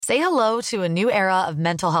Say hello to a new era of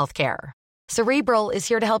mental health care. Cerebral is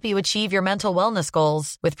here to help you achieve your mental wellness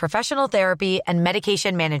goals with professional therapy and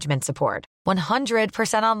medication management support.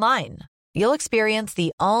 100% online. You'll experience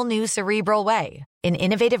the all-new Cerebral Way, an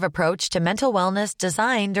innovative approach to mental wellness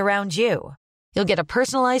designed around you. You'll get a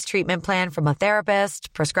personalized treatment plan from a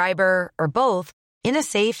therapist, prescriber, or both in a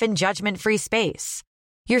safe and judgment-free space.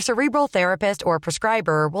 Your Cerebral therapist or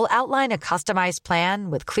prescriber will outline a customized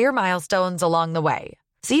plan with clear milestones along the way,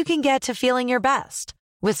 so you can get to feeling your best.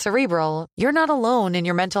 With Cerebral, you're not alone in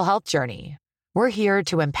your mental health journey. We're here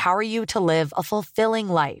to empower you to live a fulfilling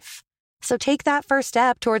life. So take that first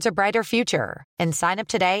step towards a brighter future and sign up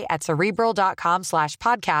today at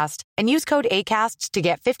Cerebral.com/podcast and use code ACAST to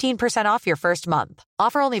get 15% off your first month.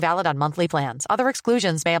 Offer only valid on monthly plans. Other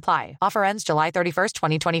exclusions may apply. Offer ends July 31st,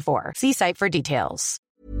 2024. See site for details.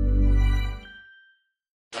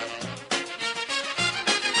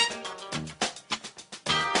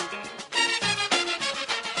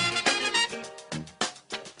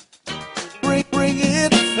 Bring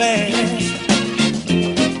it fast.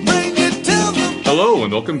 Bring it to the... Hello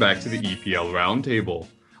and welcome back to the EPL Roundtable.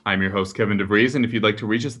 I'm your host, Kevin DeVries, and if you'd like to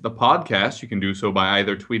reach us at the podcast, you can do so by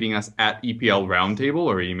either tweeting us at EPL Roundtable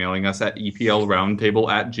or emailing us at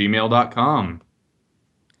eplroundtable@gmail.com.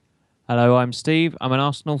 Hello, I'm Steve. I'm an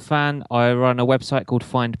Arsenal fan. I run a website called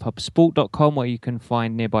findpubsport.com where you can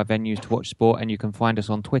find nearby venues to watch sport, and you can find us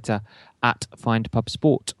on Twitter at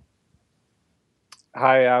findpubsport.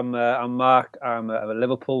 Hi, I'm Mark. I'm a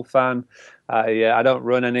Liverpool fan. I don't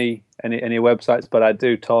run any websites, but I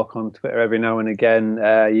do talk on Twitter every now and again.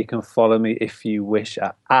 You can follow me if you wish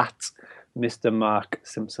at Mr. Mark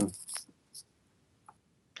Simpson.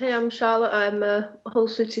 Hey, I'm Charlotte. I'm a Hull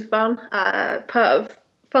City fan, part of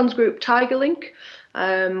fans group Tigerlink.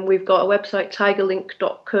 We've got a website,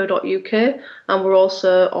 tigerlink.co.uk, and we're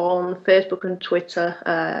also on Facebook and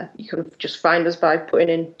Twitter. You can just find us by putting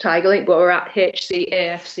in Tigerlink, but we're at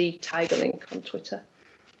HCAFC Tigerlink on Twitter.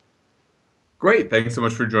 Great. Thanks so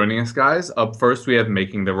much for joining us, guys. Up first, we have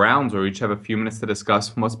Making the Rounds, where we each have a few minutes to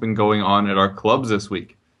discuss what's been going on at our clubs this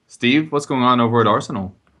week. Steve, what's going on over at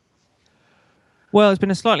Arsenal? Well, it's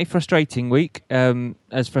been a slightly frustrating week,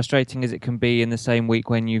 as frustrating as it can be in the same week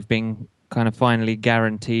when you've been kind of finally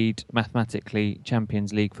guaranteed mathematically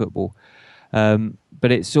Champions League football.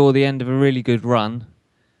 But it saw the end of a really good run,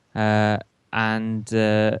 and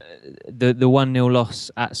the 1-0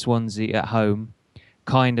 loss at Swansea at home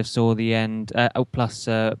kind of saw the end, plus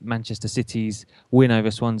Manchester City's win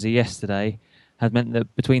over Swansea yesterday has meant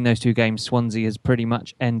that between those two games, Swansea has pretty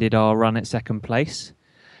much ended our run at second place.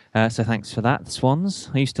 So thanks for that, Swans.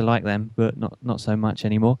 I used to like them, but not so much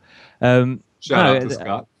anymore. Shout out to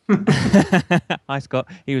Scott. Hi, Scott.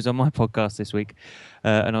 He was on my podcast this week,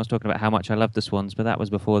 and I was talking about how much I love the Swans, but that was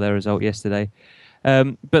before their result yesterday.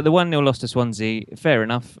 But the 1-0 loss to Swansea, fair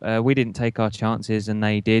enough. We didn't take our chances, and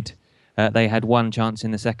they did. They had one chance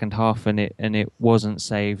in the second half, and it wasn't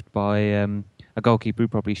saved by a goalkeeper who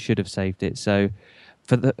probably should have saved it. So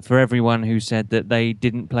for everyone who said that they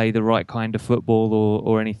didn't play the right kind of football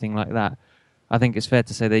or anything like that, I think it's fair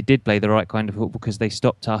to say they did play the right kind of football because they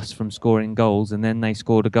stopped us from scoring goals, and then they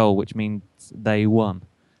scored a goal, which means they won.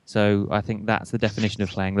 So I think that's the definition of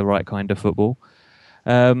playing the right kind of football.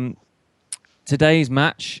 Today's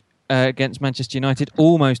match against Manchester United,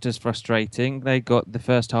 almost as frustrating. They got the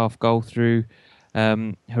first half goal through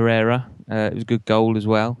Herrera. It was a good goal as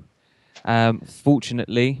well.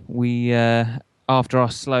 Fortunately, we after our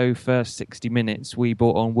slow first 60 minutes, we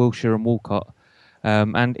brought on Wilshere and Walcott.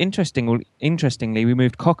 And interestingly, we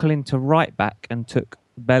moved Coquelin to right back and took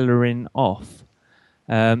Bellerin off.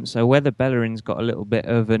 So whether Bellerin's got a little bit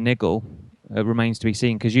of a niggle remains to be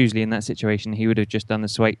seen, because usually in that situation he would have just done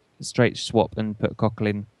the straight swap and put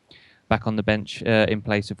Coquelin back on the bench in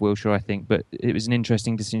place of Wilshere, I think. But it was an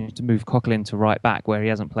interesting decision to move Coquelin to right back where he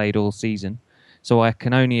hasn't played all season. So I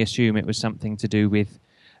can only assume it was something to do with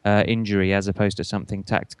injury as opposed to something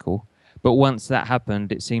tactical. But once that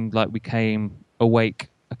happened, it seemed like we came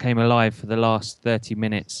alive for the last 30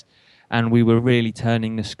 minutes, and we were really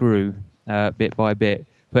turning the screw bit by bit,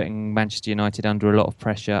 putting Manchester United under a lot of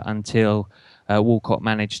pressure until Walcott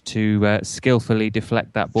managed to skillfully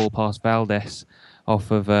deflect that ball past Valdez off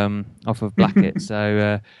of Blackett.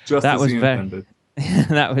 So that was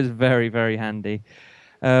that was very, very handy.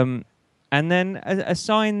 And then a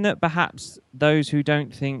sign that perhaps those who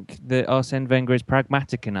don't think that Arsene Wenger is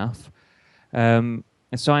pragmatic enough, a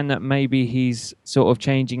sign that maybe he's sort of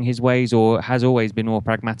changing his ways or has always been more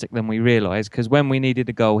pragmatic than we realise, because when we needed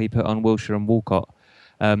a goal, he put on Wilshere and Walcott.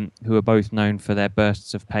 who are both known for their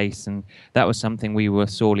bursts of pace, and that was something we were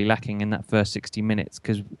sorely lacking in that first 60 minutes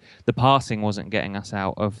because the passing wasn't getting us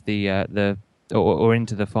out of or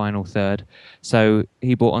into the final third. So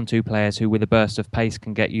he brought on two players who, with a burst of pace,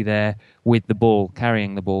 can get you there with the ball,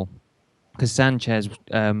 carrying the ball. Because Sanchez,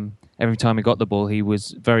 every time he got the ball, he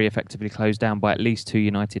was very effectively closed down by at least two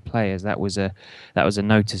United players. That was a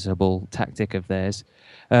noticeable tactic of theirs.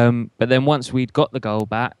 But then once we'd got the goal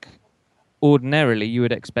back, ordinarily you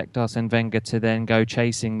would expect Arsene Wenger to then go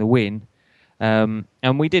chasing the win. And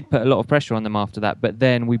we did put a lot of pressure on them after that. But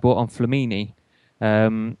then we brought on Flamini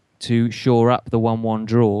to shore up the 1-1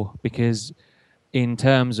 draw, because in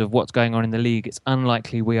terms of what's going on in the league, it's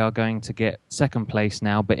unlikely we are going to get second place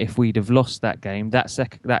now. But if we'd have lost that game,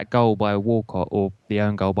 that goal by Walcott, or the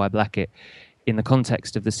own goal by Blackett, in the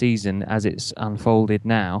context of the season as it's unfolded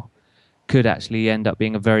now, could actually end up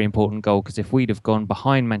being a very important goal, because if we'd have gone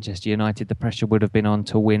behind Manchester United, the pressure would have been on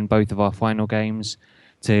to win both of our final games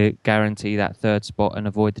to guarantee that third spot and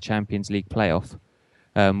avoid the Champions League playoff.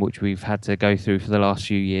 Which we've had to go through for the last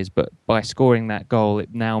few years. But by scoring that goal,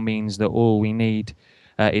 it now means that all we need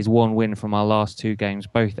is one win from our last two games,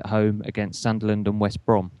 both at home against Sunderland and West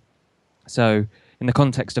Brom. So in the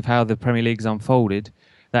context of how the Premier League's unfolded,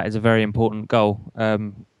 that is a very important goal,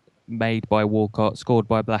 made by Walcott, scored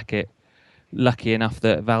by Blackett. Lucky enough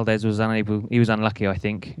that Valdez was unlucky, I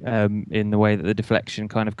think, in the way that the deflection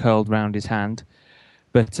kind of curled round his hand.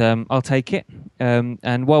 But I'll take it.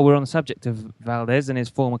 And while we're on the subject of Valdez and his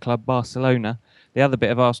former club Barcelona, the other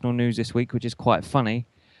bit of Arsenal news this week, which is quite funny,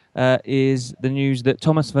 is the news that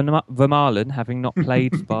Thomas Vermaelen, having not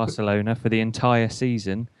played for Barcelona for the entire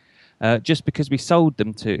season, just because we sold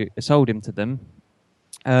him to them,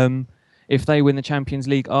 if they win the Champions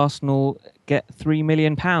League, Arsenal get £3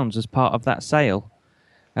 million as part of that sale.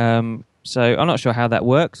 So I'm not sure how that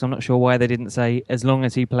works. I'm not sure why they didn't say, as long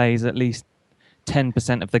as he plays at least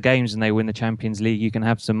 10% of the games and they win the Champions League, you can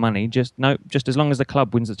have some money. Just as long as the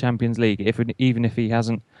club wins the Champions League, even if he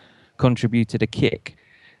hasn't contributed a kick,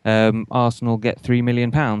 Arsenal get £3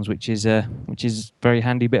 million, which is a very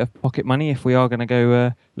handy bit of pocket money if we are going to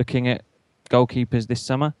go looking at goalkeepers this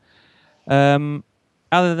summer.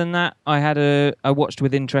 Other than that, I watched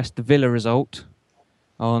with interest the Villa result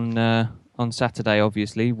on Saturday,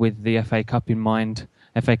 obviously, with the FA Cup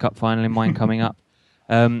final in mind coming up,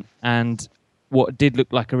 and what did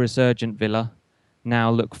look like a resurgent Villa now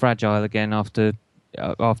look fragile again after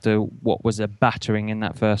what was a battering in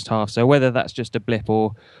that first half. So whether that's just a blip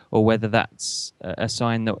or whether that's a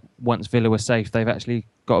sign that once Villa were safe, they've actually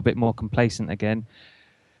got a bit more complacent again.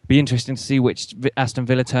 Be interesting to see which Aston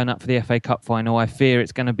Villa turn up for the FA Cup final. I fear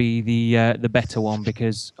it's going to be the better one,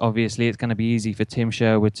 because obviously it's going to be easy for Tim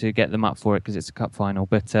Sherwood to get them up for it because it's a cup final.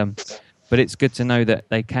 But it's good to know that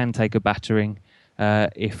they can take a battering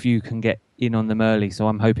if you can get in on them early. So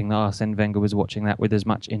I'm hoping that Arsene Wenger was watching that with as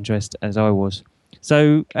much interest as I was.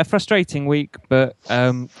 So a frustrating week, but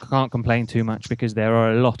can't complain too much because there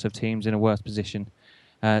are a lot of teams in a worse position.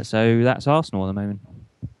 So that's Arsenal at the moment.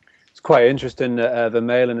 It's quite interesting that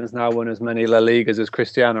Vermaelen has now won as many La Ligas as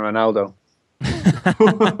Cristiano Ronaldo.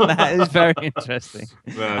 That is very interesting.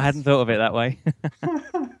 I hadn't thought of it that way.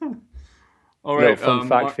 All right, fun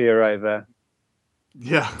fact for you right there.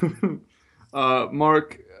 Yeah.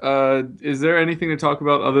 Mark, is there anything to talk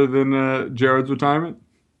about other than Gerrard's retirement?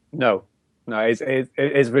 No,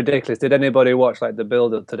 it's ridiculous. Did anybody watch the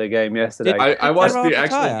build-up to the game yesterday? I watched the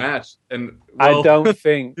actual match, and I don't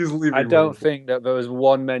think that there was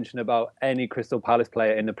one mention about any Crystal Palace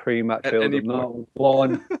player in the pre-match build-up. Not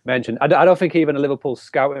one mention. I don't think even a Liverpool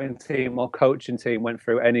scouting team or coaching team went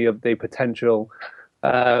through any of the potential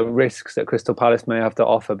risks that Crystal Palace may have to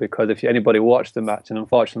offer, because if anybody watched the match, and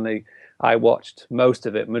unfortunately I watched most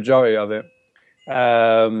of it, majority of it,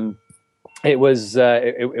 it was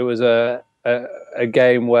a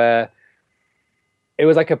game where it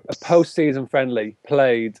was like a post-season friendly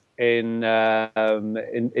played in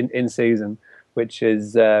season, which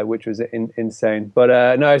was insane.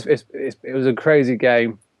 But no, it was a crazy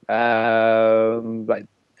game.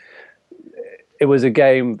 It was a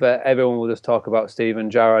game that everyone will just talk about Steven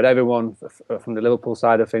Gerrard. Everyone from the Liverpool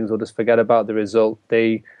side of things will just forget about the result.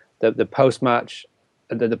 The post-match,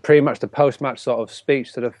 the pre-match, the post-match sort of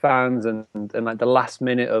speech to the fans, and like the last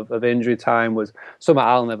minute of injury time was something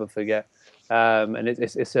I'll never forget. And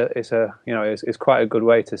it's quite a good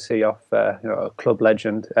way to see off a club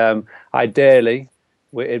legend. Ideally,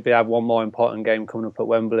 we'd have one more important game coming up at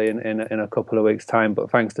Wembley in a couple of weeks' time. But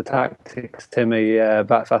thanks to tactics, Timmy,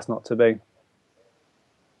 that's not to be.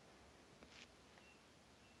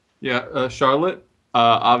 Yeah, Charlotte,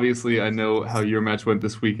 Obviously, I know how your match went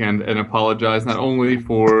this weekend, and apologize not only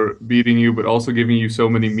for beating you, but also giving you so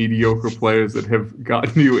many mediocre players that have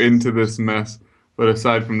gotten you into this mess. But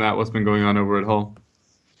aside from that, what's been going on over at Hull?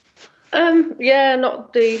 Yeah,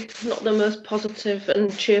 not the most positive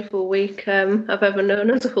and cheerful week I've ever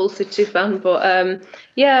known as a Hull City fan, but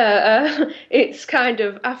it's kind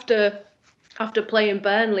of after playing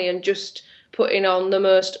Burnley and just putting on the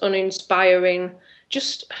most uninspiring,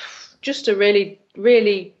 just a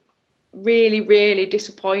really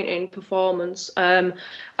disappointing performance. I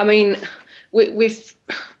mean, we've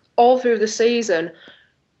all through the season,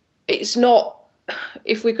 it's not.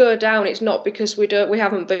 If we go down, it's not because we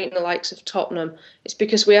haven't beaten the likes of Tottenham. It's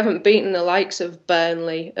because we haven't beaten the likes of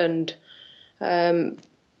Burnley and I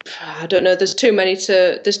don't know. There's too many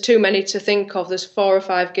to think of. There's 4 or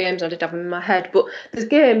 5 games I did have in my head, but there's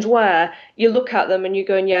games where you look at them and you're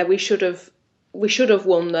going, yeah, we should have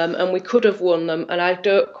won them and we could have won them, and I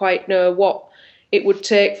don't quite know what it would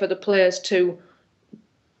take for the players to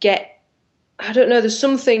get. I don't know. There's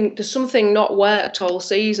something not worked all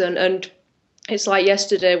season, and it's like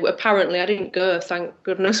yesterday, apparently I didn't go, thank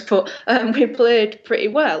goodness, but we played pretty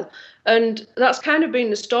well. And that's kind of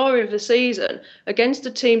been the story of the season against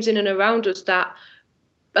the teams in and around us that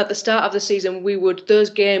at the start of the season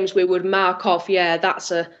those games we would mark off, yeah,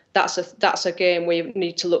 that's a game we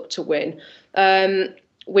need to look to win.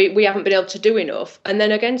 We haven't been able to do enough. And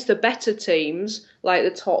then against the better teams, like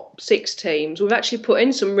the top 6 teams, we've actually put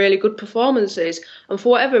in some really good performances. And for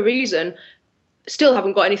whatever reason, still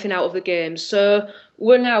haven't got anything out of the game. So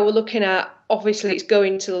we're looking at, obviously it's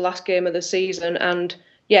going to the last game of the season, and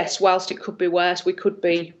yes, whilst it could be worse, we could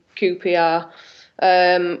be QPR,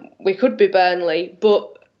 we could be Burnley,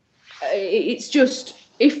 but it's just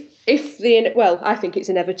I think it's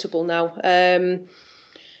inevitable now.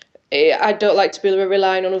 I don't like to be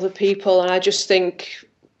relying on other people, and I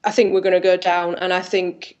think we're going to go down, and I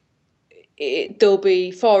think there'll be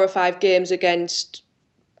 4 or 5 games against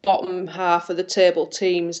bottom half of the table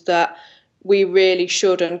teams that we really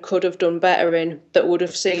should and could have done better in, that would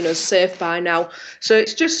have seen us safe by now. So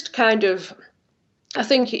it's just kind of, I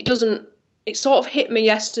think it sort of hit me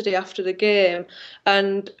yesterday after the game,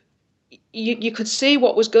 and you could see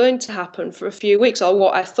what was going to happen for a few weeks, or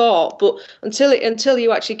what I thought, but until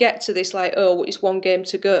you actually get to this, like, oh, it's 1 game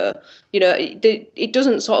to go, it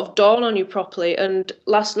doesn't sort of dawn on you properly. And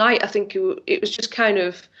last night, I think it was just kind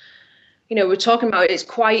of, we're talking about it.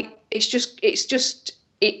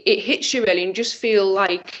 It hits you really, and just feel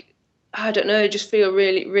like, I don't know, just feel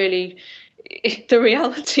really, the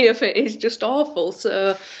reality of it is just awful.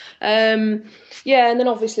 So, and then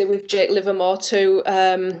obviously with Jake Livermore too,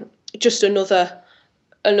 just another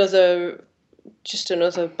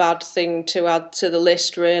bad thing to add to the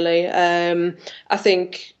list, really. I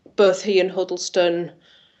think both he and Huddleston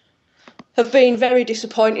have been very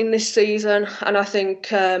disappointing this season, and I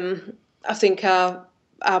think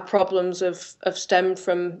our problems have stemmed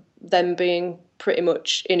from them being pretty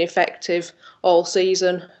much ineffective all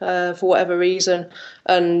season for whatever reason.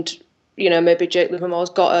 And maybe Jake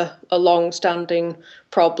Livermore's got a long-standing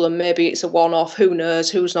problem. Maybe it's a one-off. Who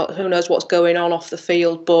knows? Who knows what's going on off the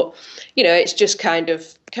field? But it's just kind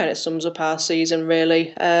of sums up our season,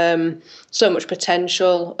 really. So much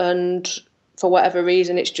potential, and for whatever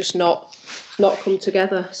reason, it's just not come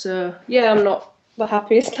together. So yeah, I'm not the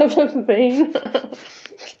happiest I've ever been.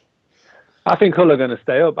 I think Hull are going to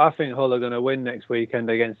stay up. I think Hull are going to win next weekend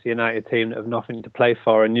against the United team that have nothing to play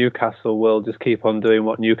for, and Newcastle will just keep on doing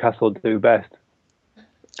what Newcastle do best.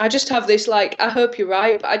 I just have this, like, I hope you're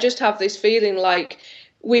right, but I just have this feeling like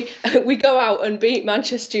we go out and beat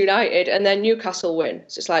Manchester United and then Newcastle win.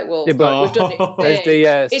 So it's like, well, we've done it.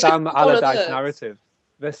 There's the Sam Allardyce narrative.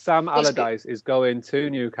 The Sam Allardyce is going to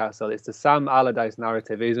Newcastle. It's the Sam Allardyce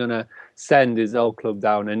narrative. He's going to send his old club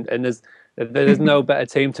down, and there's no better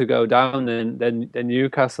team to go down than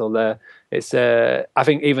Newcastle. There, I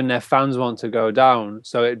think even their fans want to go down.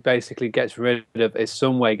 So it basically gets rid of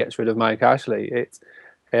Mike Ashley. It's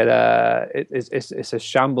a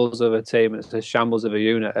shambles of a team. It's a shambles of a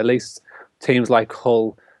unit. At least teams like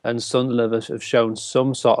Hull and Sunderland have shown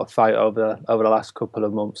some sort of fight over the last couple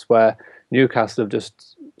of months, where Newcastle have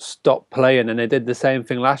just stopped playing, and they did the same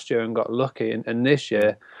thing last year and got lucky. And this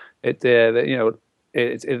year, they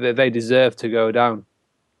deserve to go down.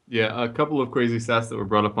 Yeah, a couple of crazy stats that were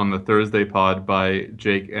brought up on the Thursday pod by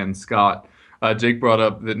Jake and Scott. Jake brought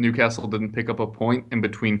up that Newcastle didn't pick up a point in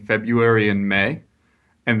between February and May.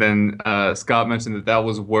 And then Scott mentioned that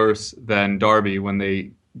was worse than Derby, when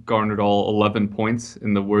they garnered all 11 points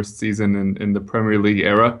in the worst season in the Premier League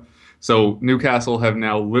era. So Newcastle have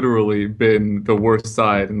now literally been the worst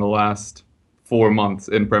side in the last 4 months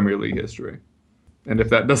in Premier League history. And if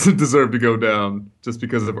that doesn't deserve to go down just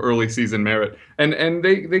because of early season merit. And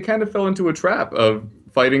they kind of fell into a trap of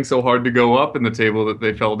fighting so hard to go up in the table that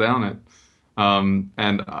they fell down it.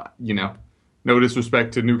 No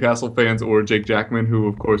disrespect to Newcastle fans or Jake Jackman, who,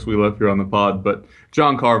 of course, we love here on the pod, but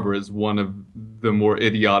John Carver is one of the more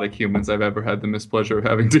idiotic humans I've ever had the mispleasure of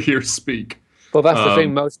having to hear speak. Well, that's the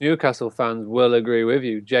thing. Most Newcastle fans will agree with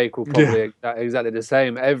you. Jake will probably exactly the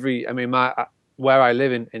same. Where I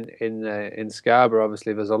live in Scarborough,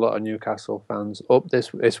 obviously, there's a lot of Newcastle fans up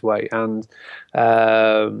this way, and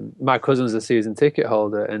my cousin's a season ticket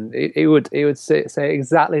holder, and he would say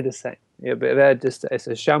exactly the same. Yeah, but it's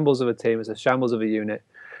a shambles of a team, it's a shambles of a unit,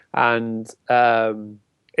 and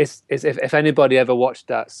it's if anybody ever watched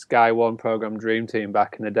that Sky One program Dream Team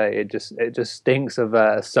back in the day, it just stinks of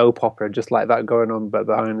a soap opera just like that going on, but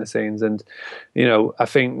behind the scenes. And I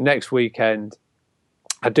think next weekend,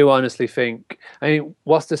 I do honestly think. I mean,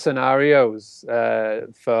 what's the scenarios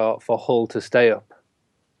for Hull to stay up?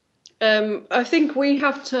 I think we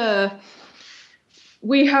have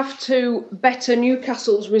to better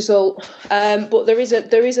Newcastle's result, but there is a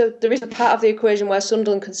part of the equation where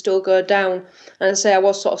Sunderland can still go down. And I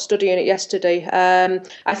was sort of studying it yesterday.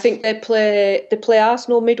 I think they play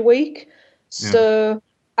Arsenal midweek, so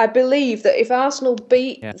I believe that if Arsenal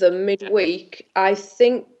beat them midweek, I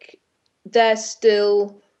think they're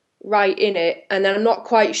still right in it. And then I'm not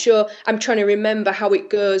quite sure. I'm trying to remember how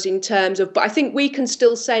it goes in terms of, but I think we can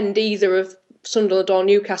still send either of Sunderland or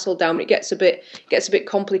Newcastle down. It gets a bit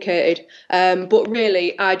complicated. But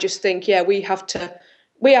really, I just think we have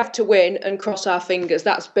to win and cross our fingers.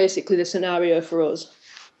 That's basically the scenario for us.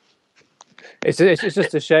 It's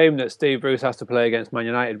just a shame that Steve Bruce has to play against Man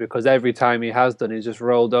United, because every time he has done, he's just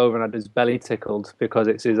rolled over and had his belly tickled because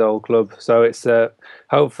it's his old club. So it's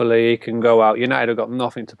hopefully he can go out. United have got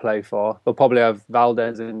nothing to play for. They'll probably have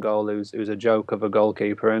Valdez in goal, who's a joke of a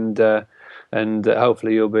goalkeeper, and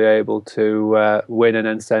hopefully you'll be able to win and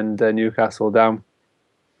then send Newcastle down.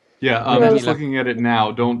 Yeah, I'm just looking at it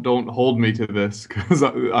now. Don't hold me to this because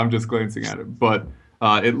I'm just glancing at it. But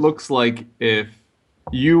it looks like if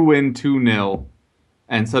you win 2-0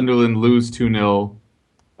 and Sunderland lose 2-0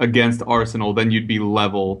 against Arsenal, then you'd be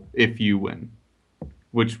level if you win.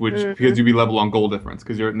 Which because you'd be level on goal difference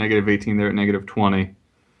because you're at -18, they're at -20.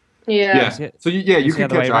 Yeah. So you could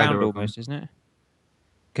catch either almost, isn't it?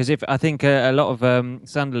 Because I think a lot of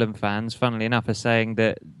Sunderland fans, funnily enough, are saying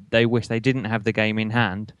that they wish they didn't have the game in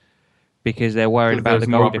hand because they're worried about the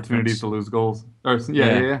goal opportunities difference. to lose goals.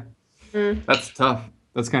 That's tough.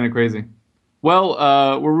 That's kind of crazy.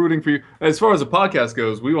 Well, we're rooting for you. As far as the podcast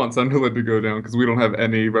goes, we want Sunderland to go down because we don't have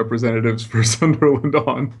any representatives for Sunderland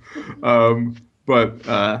on. But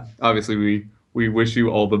obviously, we wish you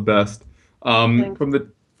all the best. From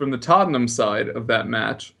the Tottenham side of that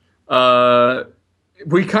match,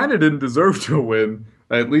 we kind of didn't deserve to win,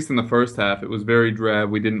 at least in the first half. It was very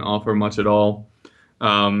drab. We didn't offer much at all.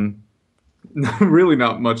 Really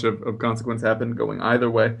not much of consequence happened going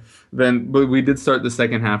either way. But we did start the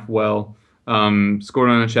second half well. Scored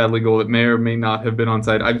on a Shadley goal that may or may not have been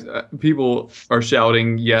onside. People are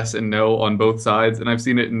shouting yes and no on both sides, and I've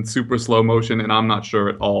seen it in super slow motion, and I'm not sure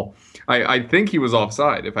at all. I think he was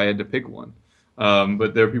offside if I had to pick one.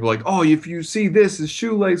 But there are people like, oh, if you see this, his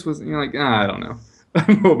shoelace was... You're like, I don't know. I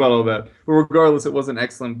don't know about all that. But regardless, it was an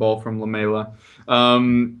excellent ball from Lamela.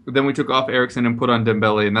 Then we took off Eriksen and put on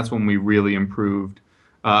Dembele, and that's when we really improved.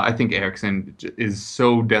 I think Eriksen is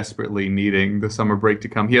so desperately needing the summer break to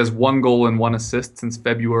come. He has 1 goal and 1 assist since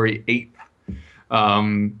February 8th.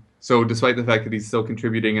 So despite the fact that he's still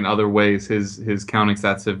contributing in other ways, his counting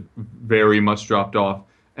stats have very much dropped off.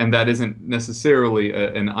 And that isn't necessarily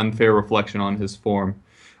an unfair reflection on his form.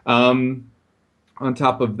 On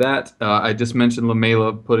top of that, I just mentioned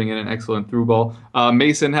Lamela putting in an excellent through ball.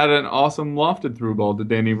 Mason had an awesome lofted through ball to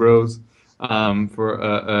Danny Rose for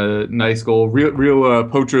a nice goal. Real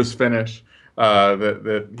poacher's finish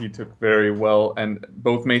that he took very well. And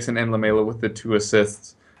both Mason and Lamela with the 2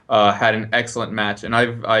 assists had an excellent match. And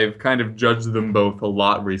I've kind of judged them both a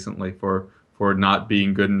lot recently for not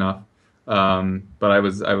being good enough. But I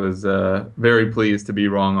was very pleased to be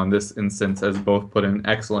wrong on this instance, as both put in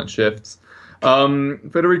excellent shifts.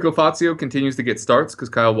 Federico Fazio continues to get starts because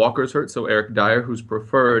Kyle Walker's hurt, so Eric Dyer, who's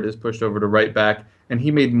preferred, is pushed over to right back, and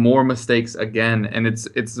he made more mistakes again, and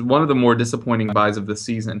it's one of the more disappointing buys of the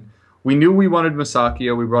season. We knew we wanted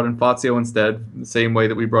Masakio, we brought in Fazio instead, the same way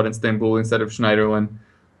that we brought in Stambouli instead of Schneiderlin,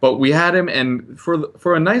 but we had him, and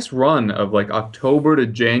for a nice run of like October to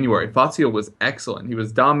January, Fazio was excellent. He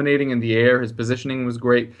was dominating in the air, his positioning was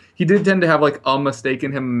great. He did tend to have like a mistake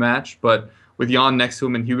in him a match, but with Jan next to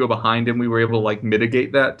him and Hugo behind him, we were able to like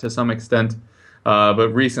mitigate that to some extent. But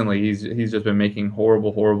recently, he's just been making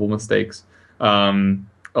horrible mistakes,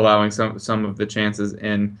 allowing some of the chances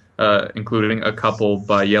in, including a couple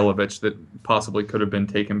by Jelavic that possibly could have been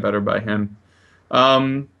taken better by him.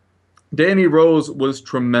 Danny Rose was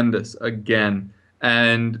tremendous again,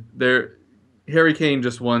 and Harry Kane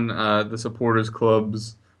just won the Supporters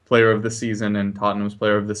Club's Player of the Season and Tottenham's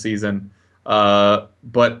Player of the Season.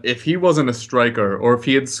 But if he wasn't a striker, or if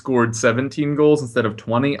he had scored 17 goals instead of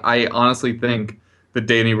 20, I honestly think that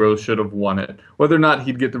Danny Rose should have won it. Whether or not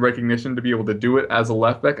he'd get the recognition to be able to do it as a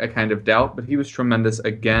left back, I kind of doubt, but he was tremendous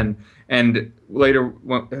again. And later,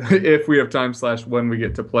 if we have time / when we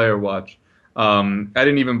get to player watch, I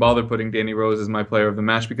didn't even bother putting Danny Rose as my player of the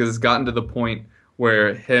match because it's gotten to the point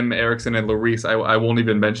where him, Eriksson, and Lloris, I won't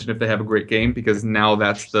even mention if they have a great game because now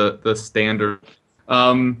that's the standard.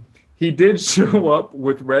 He did show up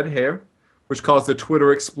with red hair, which caused a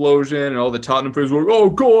Twitter explosion, and all the Tottenham fans were like, "Oh,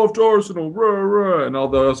 go off to Arsenal," rah, rah. And all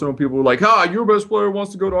the Arsenal people were like, your best player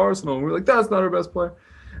wants to go to Arsenal. And we're like, that's not our best player.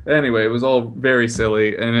 Anyway, it was all very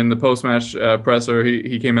silly. And in the post-match presser,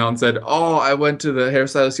 he came out and said, "Oh, I went to the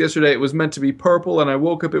hairstylist yesterday. It was meant to be purple, and I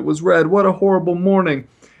woke up, it was red. What a horrible morning."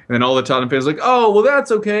 And then all the Tottenham fans were like, "Oh, well,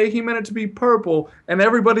 that's okay. He meant it to be purple." And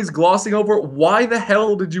everybody's glossing over it. Why the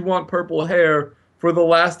hell did you want purple hair for the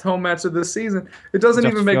last home match of this season? It doesn't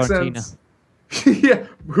even make sense. Yeah,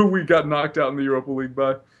 who we got knocked out in the Europa League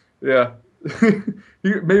by. Yeah.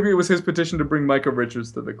 Maybe it was his petition to bring Micah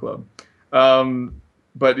Richards to the club.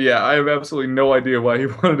 But yeah, I have absolutely no idea why he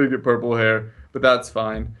wanted to get purple hair, but that's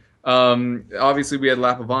fine. Obviously, we had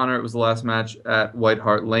Lap of Honor. It was the last match at White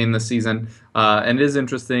Hart Lane this season. And it is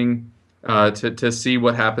interesting to see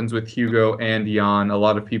what happens with Hugo and Jan. A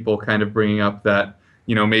lot of people kind of bringing up that,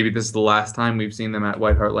 maybe this is the last time we've seen them at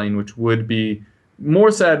White Hart Lane, which would be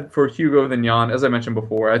more sad for Hugo than Jan. As I mentioned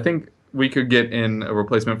before, I think we could get in a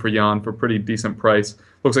replacement for Jan for a pretty decent price.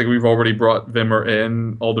 Looks like we've already brought Wimmer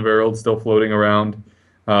in. Alderweireld still floating around.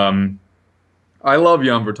 I love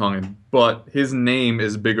Jan Vertonghen, but his name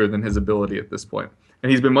is bigger than his ability at this point.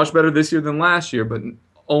 And he's been much better this year than last year, but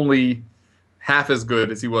only half as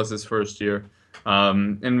good as he was his first year.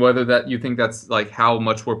 And whether that you think that's like how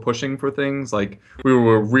much we're pushing for things, like we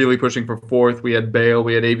were really pushing for fourth. We had Bale,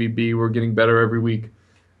 we had AVB. We're getting better every week,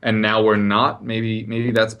 and now we're not. Maybe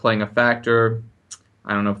that's playing a factor.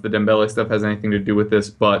 I don't know if the Dembele stuff has anything to do with this,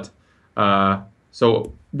 but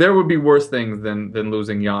so there would be worse things than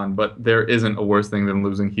losing Jan, but there isn't a worse thing than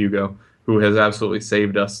losing Hugo, who has absolutely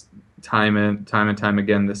saved us time and time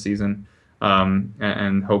again this season,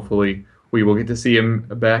 and hopefully we will get to see him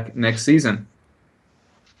back next season.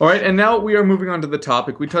 All right, and now we are moving on to the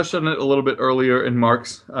topic. We touched on it a little bit earlier in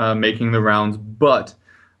Mark's making the rounds, but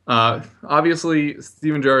obviously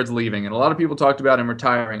Steven Gerrard's leaving, and a lot of people talked about him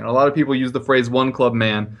retiring, and a lot of people use the phrase one club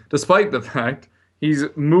man, despite the fact he's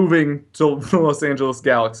moving to the Los Angeles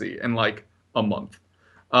Galaxy in like a month.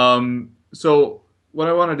 So what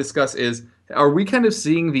I want to discuss is, are we kind of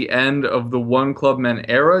seeing the end of the one club men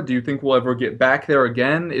era? Do you think we'll ever get back there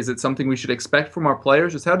again? Is it something we should expect from our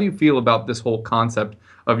players? Just how do you feel about this whole concept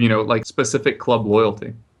of, like specific club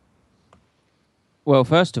loyalty? Well,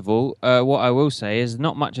 first of all, what I will say is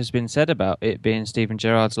not much has been said about it being Steven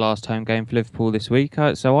Gerrard's last home game for Liverpool this week,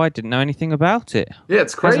 so I didn't know anything about it. Yeah,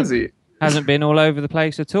 it's crazy. Hasn't been all over the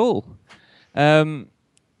place at all. But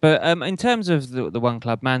in terms of the one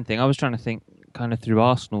club man thing, I was trying to think kind of through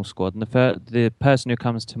Arsenal squad, and the person who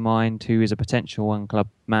comes to mind who is a potential one club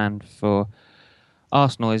man for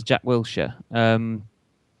Arsenal is Jack Wilshere.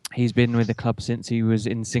 He's been with the club since he was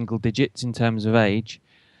in single digits in terms of age,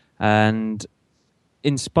 and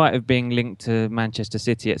in spite of being linked to Manchester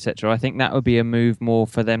City, etc., I think that would be a move more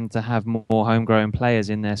for them to have more homegrown players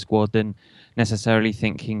in their squad than necessarily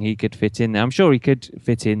thinking he could fit in there. I'm sure he could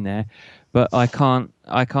fit in there, but I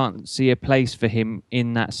can't see a place for him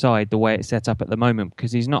in that side the way it's set up at the moment,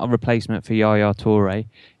 because he's not a replacement for Yaya Toure.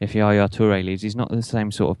 If Yaya Toure leaves, he's not the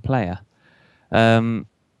same sort of player.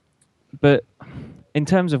 But in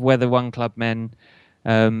terms of whether one club men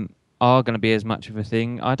are going to be as much of a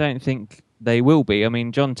thing, I don't think they will be. I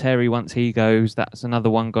mean, John Terry, once he goes, that's another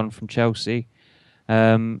one gone from Chelsea.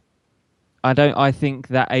 I think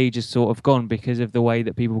that age is sort of gone because of the way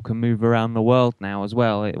that people can move around the world now as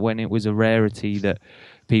well. When it was a rarity that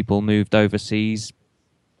people moved overseas,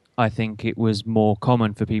 I think it was more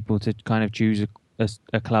common for people to kind of choose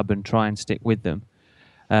a club and try and stick with them.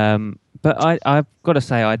 But I've got to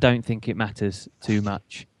say, I don't think it matters too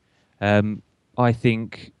much. I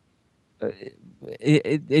think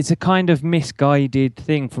it's a kind of misguided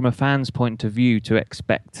thing from a fan's point of view to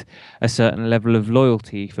expect a certain level of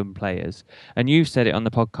loyalty from players. And you've said it on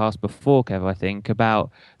the podcast before, Kev, I think,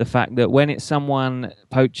 about the fact that when it's someone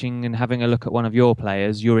poaching and having a look at one of your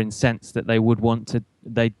players, you're incensed that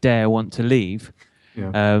they dare want to leave.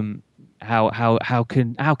 Yeah. How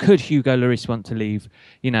could Hugo Lloris want to leave?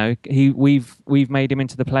 You know, we've made him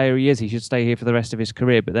into the player he is. He should stay here for the rest of his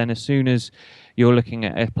career. But then, as soon as you're looking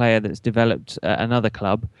at a player that's developed at another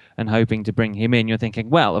club and hoping to bring him in, you're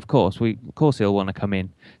thinking, well, of course he'll want to come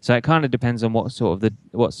in. So it kind of depends on what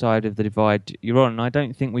side of the divide you're on. And I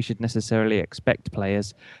don't think we should necessarily expect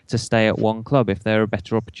players to stay at one club if there are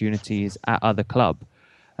better opportunities at other club.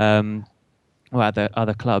 Or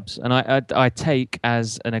other clubs. And I take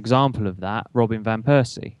as an example of that Robin van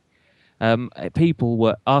Persie.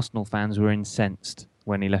 Arsenal fans were incensed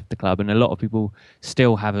when he left the club, and a lot of people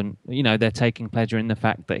still haven't. You know, they're taking pleasure in the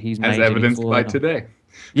fact that he's as evidenced by today.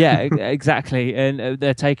 Yeah, exactly. And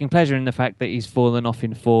they're taking pleasure in the fact that he's fallen off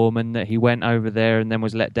in form and that he went over there and then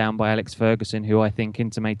was let down by Alex Ferguson, who I think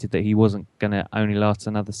intimated that he wasn't going to only last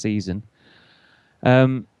another season.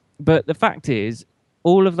 But the fact is,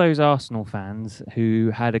 all of those Arsenal fans who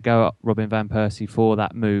had a go at Robin van Persie for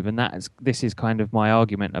that move, and this is kind of my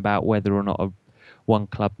argument about whether or not a one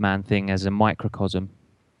club man thing as a microcosm.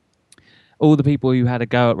 All the people who had a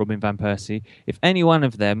go at Robin van Persie, if any one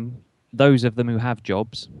of them, those of them who have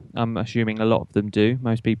jobs, I'm assuming a lot of them do,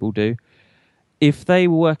 most people do, if they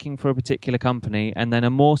were working for a particular company and then a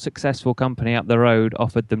more successful company up the road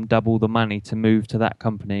offered them double the money to move to that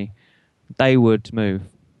company, they would move.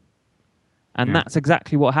 And that's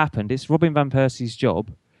exactly what happened. It's Robin van Persie's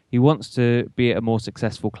job. He wants to be at a more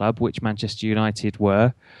successful club, which Manchester United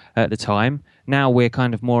were at the time. Now we're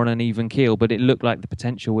kind of more on an even keel, but it looked like the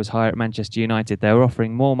potential was higher at Manchester United. They were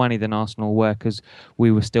offering more money than Arsenal were because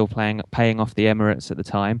we were still paying off the Emirates at the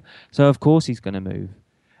time. So of course he's going to move.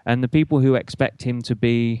 And the people who expect him to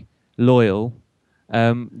be loyal,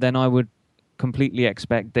 then I would completely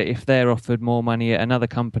expect that if they're offered more money at another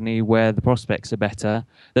company where the prospects are better,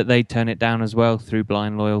 that they'd turn it down as well through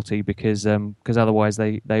blind loyalty because otherwise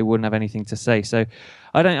they wouldn't have anything to say. So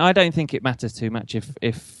I don't think it matters too much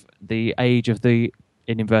if the age of the,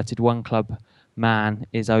 in inverted, one club man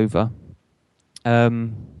is over.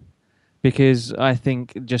 Because I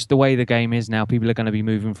think just the way the game is now, people are going to be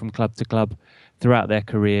moving from club to club throughout their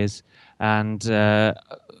careers, and I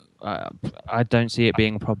don't see it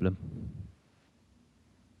being a problem.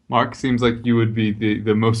 Mark, seems like you would be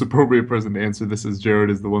the most appropriate person to answer this, as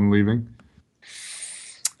Jared is the one leaving.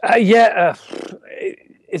 It's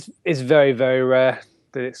very, very rare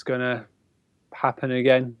that it's going to happen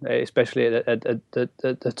again, especially at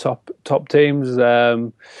the top teams.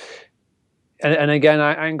 And again,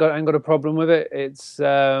 I ain't got a problem with it. It's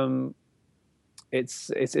a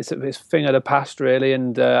thing of the past, really,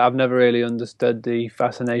 and I've never really understood the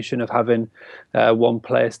fascination of having one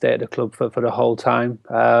player stay at the club for the whole time.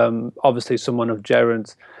 Obviously, someone of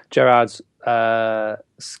Gerard's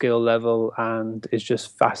skill level and is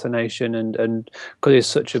just fascination, and because he's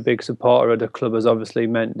such a big supporter of the club, has obviously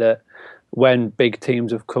meant that when big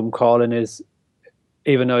teams have come calling,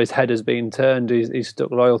 even though his head has been turned, he's stuck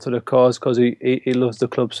loyal to the cause because he loves the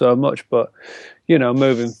club so much. But you know,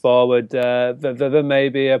 moving forward, there may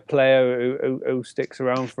be a player who sticks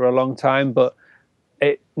around for a long time, but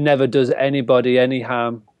it never does anybody any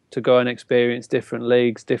harm to go and experience different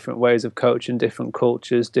leagues, different ways of coaching, different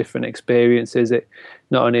cultures, different experiences. It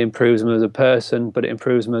not only improves them as a person, but it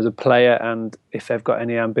improves them as a player. And if they've got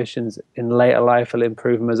any ambitions in later life, it'll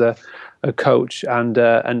improve them as a coach and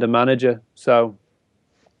a manager. So,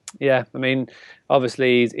 yeah, I mean,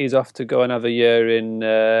 obviously he's off to go and have a year in.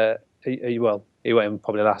 He won't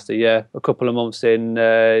probably last a year, a couple of months in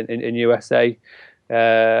USA.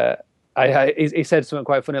 He said something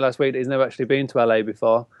quite funny last week that he's never actually been to LA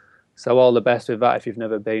before. So all the best with that if you've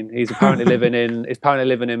never been. He's apparently living in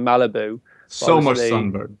Malibu. So much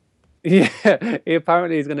sunburn. Yeah,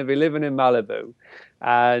 apparently he's going to be living in Malibu,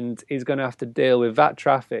 and he's going to have to deal with that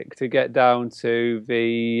traffic to get down to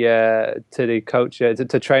the coach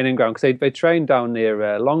to training ground, because they train down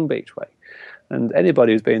near Long Beach way. And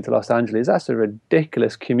anybody who's been to Los Angeles, that's a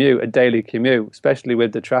ridiculous commute, a daily commute, especially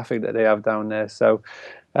with the traffic that they have down there. So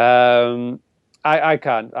I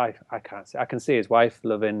can see his wife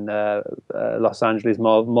loving Los Angeles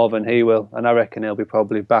more than he will, and I reckon he'll be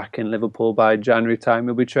probably back in Liverpool by January time.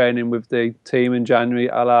 He'll be training with the team in January,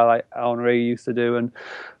 a la like Henry used to do and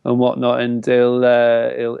whatnot, and he'll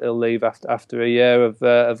leave after a year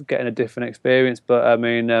of getting a different experience. But I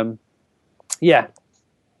mean,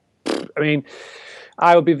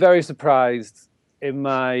 I would be very surprised in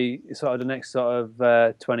my sort of the next sort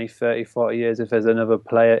of 20, 30, 40 years, if there's another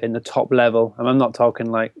player in the top level, and I'm not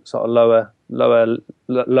talking like sort of lower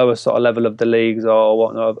sort of level of the leagues or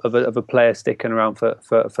whatnot, of a player sticking around for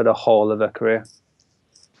the whole of their career.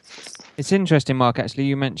 It's interesting, Mark, actually.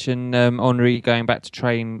 You mentioned Henry going back to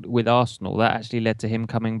train with Arsenal. That actually led to him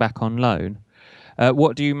coming back on loan.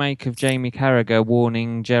 What do you make of Jamie Carragher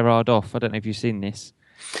warning Gerrard off? I don't know if you've seen this,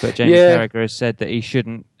 but Jamie Carragher has said that he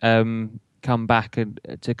shouldn't come back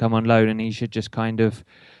to come on loan, and he should just kind of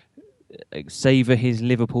savour his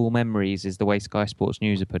Liverpool memories, is the way Sky Sports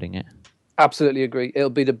News are putting it. Absolutely agree. It'll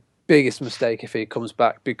be the biggest mistake if he comes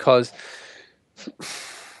back, because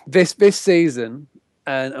this season,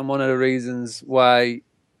 and one of the reasons why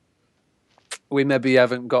we maybe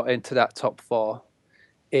haven't got into that top four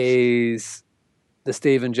is the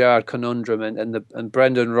Steven Gerrard conundrum, and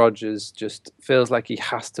Brendan Rodgers just feels like he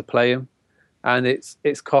has to play him, and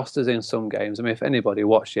it's cost us in some games. I mean, if anybody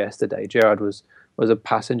watched yesterday, Gerrard was a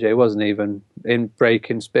passenger. He wasn't even in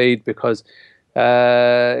breaking speed because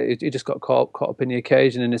he just got caught up in the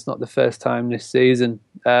occasion, and it's not the first time this season.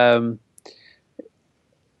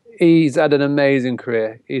 He's had an amazing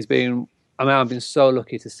career. I've been so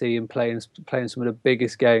lucky to see him playing some of the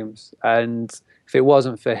biggest games, and if it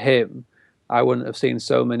wasn't for him, I wouldn't have seen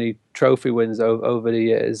so many trophy wins over the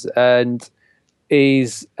years. And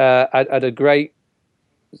he's had a great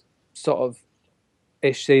sort of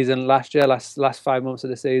ish season last year, last 5 months of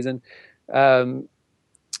the season.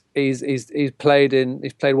 He's played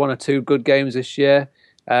one or two good games this year.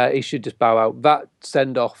 He should just bow out. That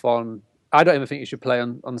send off on, I don't even think he should play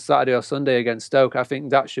on Saturday or Sunday against Stoke. I think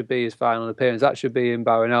that should be his final appearance. That should be him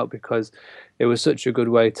bowing out, because it was such a good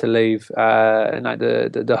way to leave, and like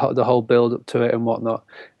the whole build up to it and whatnot.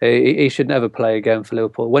 He should never play again for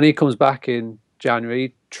Liverpool. When he comes back in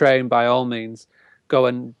January, train by all means, go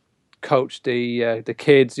and coach the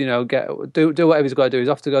kids. You know, do whatever he's got to do. He's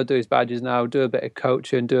off to go do his badges now. Do a bit of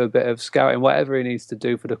coaching, do a bit of scouting, whatever he needs to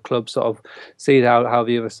do for the club. Sort of see how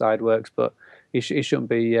the other side works, but he shouldn't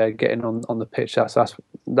be getting on the pitch.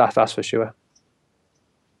 That's for sure.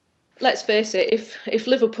 Let's face it, if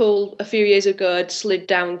Liverpool a few years ago had slid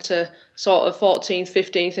down to sort of 14th,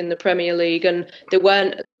 15th in the Premier League, and they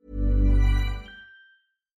weren't.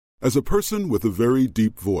 As a person with a very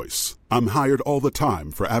deep voice, I'm hired all the time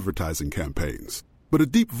for advertising campaigns. But a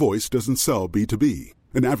deep voice doesn't sell B2B,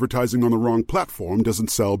 and advertising on the wrong platform doesn't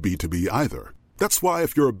sell B2B either. That's why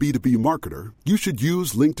if you're a B2B marketer, you should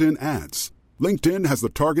use LinkedIn ads. LinkedIn has the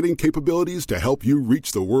targeting capabilities to help you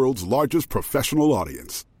reach the world's largest professional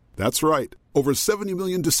audience. That's right, over 70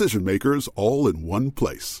 million decision makers all in one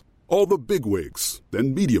place. All the big wigs,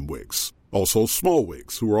 then medium wigs, also small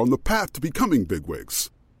wigs who are on the path to becoming big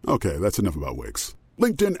wigs. Okay, that's enough about wigs.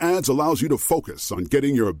 LinkedIn ads allows you to focus on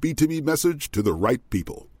getting your B2B message to the right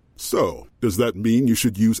people. So, does that mean you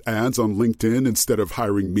should use ads on LinkedIn instead of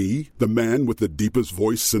hiring me, the man with the deepest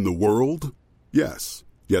voice in the world? Yes.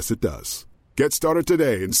 Yes, it does. Get started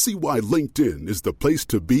today and see why LinkedIn is the place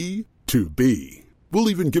to be to be. We'll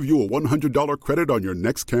even give you a $100 credit on your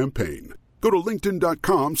next campaign. Go to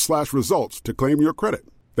linkedin.com/results to claim your credit.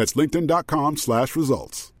 That's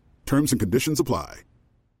linkedin.com/results. Terms and conditions apply.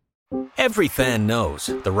 Every fan knows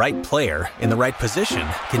the right player in the right position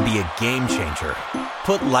can be a game changer.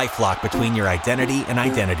 Put LifeLock between your identity and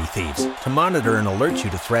identity thieves to monitor and alert you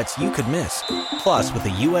to threats you could miss. Plus, with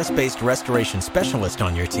a U.S.-based restoration specialist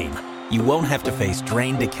on your team, you won't have to face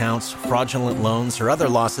drained accounts, fraudulent loans, or other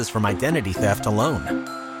losses from identity theft alone.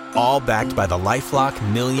 All backed by the LifeLock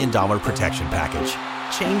 $1 Million Protection Package.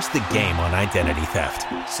 Change the game on identity theft.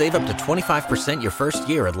 Save up to 25% your first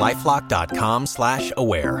year at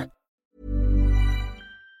LifeLock.com/aware.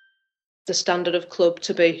 The standard of club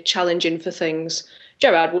to be challenging for things.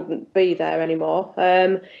 Gerrard wouldn't be there anymore.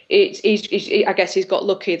 I guess he's got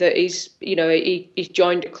lucky that he's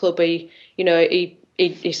joined a club he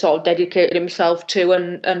sort of dedicated himself to,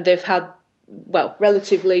 and they've had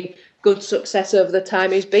relatively good success over the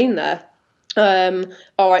time he's been there.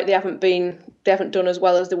 All right, they haven't done as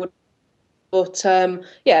well as they would, but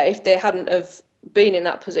if they hadn't have been in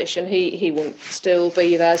that position, he wouldn't still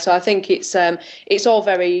be there. So I think it's all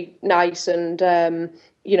very nice, and I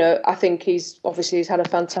think he's had a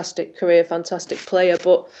fantastic career, fantastic player,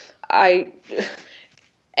 but I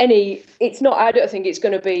don't think it's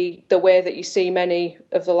going to be the way that you see many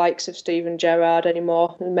of the likes of Steven Gerrard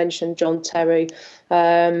anymore. You mentioned John Terry.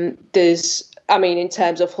 In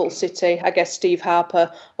terms of Hull City, I guess Steve Harper,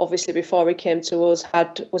 obviously before he came to us,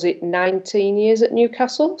 had, was it 19 years at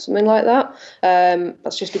Newcastle, something like that?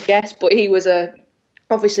 That's just a guess, but he was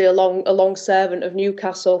obviously a long servant of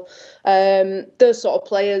Newcastle. Those sort of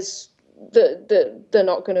players that they're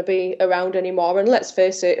not going to be around anymore. And let's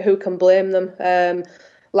face it, who can blame them?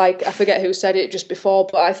 Like, I forget who said it just before,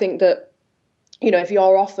 but I think that, if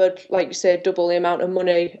you're offered, like you say, double the amount of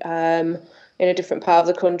money in a different part of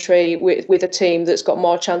the country with a team that's got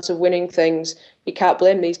more chance of winning things, you can't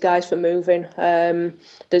blame these guys for moving.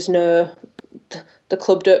 The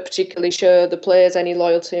club don't particularly show the players any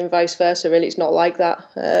loyalty and vice versa. Really, it's not like that.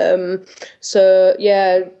 So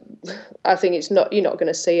yeah, I think you're not going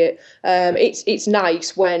to see it. It's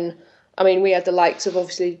nice when, we had the likes of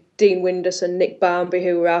obviously Dean Windus and Nick Barmby,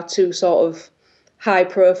 who were our two sort of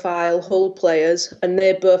high-profile Hull players, and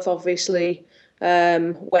they both obviously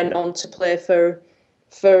went on to play for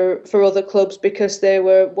other clubs because they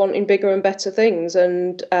were wanting bigger and better things,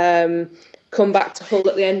 and come back to Hull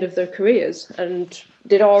at the end of their careers and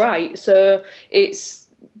did all right. So it's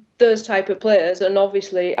those type of players, and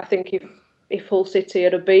obviously I think if Hull City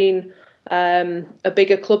had been a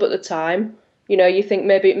bigger club at the time, you think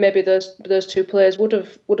maybe those two players would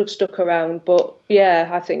have stuck around. But yeah,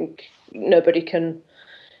 I think nobody can.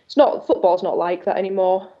 Football's not like that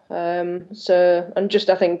anymore. So, and just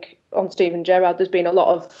I think on Steven Gerrard, there's been a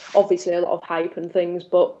lot of hype and things,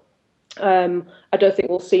 but I don't think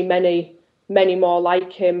we'll see many more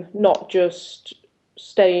like him. Not just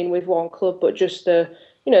staying with one club, but just a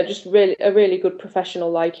really good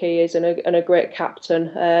professional like he is, and a great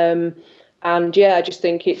captain. And yeah, I just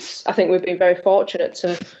think I think we've been very fortunate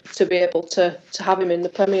to be able to have him in the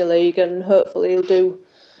Premier League, and hopefully he'll do.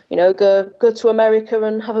 Go to America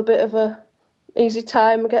and have a bit of a easy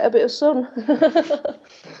time and get a bit of sun.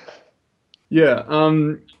 Yeah,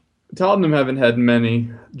 Tottenham haven't had many.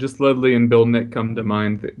 Just Ledley and Bill Nick come to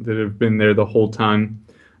mind that have been there the whole time.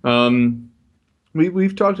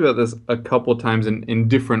 We've talked about this a couple times in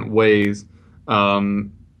different ways,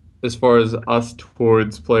 as far as us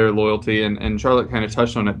towards player loyalty, and Charlotte kind of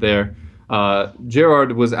touched on it there.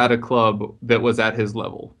 Gerrard was at a club that was at his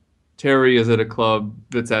level. Terry is at a club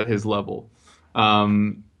that's at his level.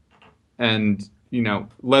 And,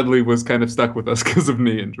 Ledley was kind of stuck with us because of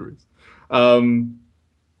knee injuries. They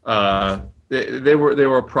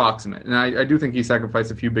were approximate. And I do think he sacrificed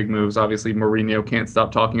a few big moves. Obviously, Mourinho can't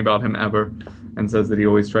stop talking about him ever and says that he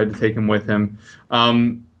always tried to take him with him.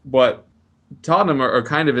 But Tottenham are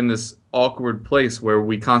kind of in this awkward place where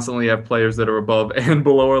we constantly have players that are above and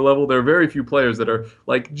below our level. There are very few players that are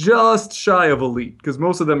like just shy of elite, because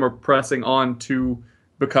most of them are pressing on to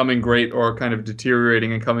becoming great or kind of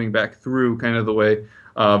deteriorating and coming back through, kind of the way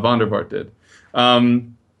Van der Vaart did.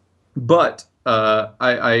 But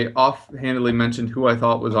I offhandedly mentioned who I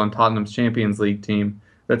thought was on Tottenham's Champions League team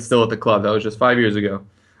that's still at the club. That was just 5 years ago.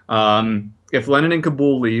 If Lennon and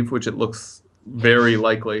Kabul leave, which it looks very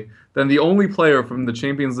likely, then the only player from the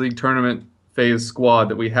Champions League tournament phase squad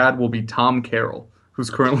that we had will be Tom Carroll, who's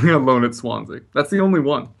currently on loan at Swansea. That's the only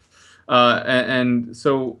one. And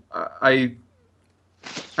so I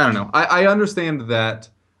don't know. I understand that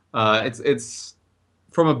it's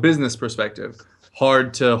from a business perspective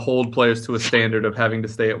hard to hold players to a standard of having to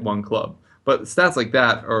stay at one club, but stats like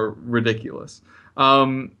that are ridiculous.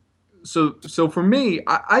 So for me,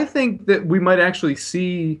 I think that we might actually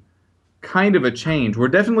see kind of a change. We're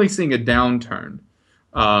definitely seeing a downturn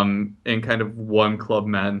in kind of one club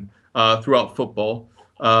men throughout football.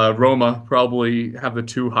 Roma probably have the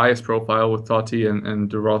two highest profile with Totti and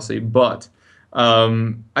De Rossi, but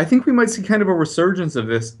I think we might see kind of a resurgence of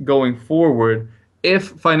this going forward if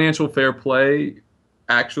financial fair play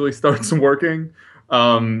actually starts working,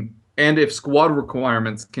 and if squad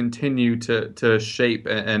requirements continue to shape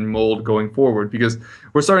and mold going forward, because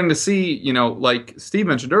we're starting to see, like Steve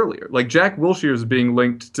mentioned earlier, like Jack Wilshere is being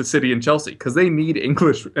linked to City and Chelsea because they need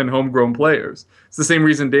English and homegrown players. It's the same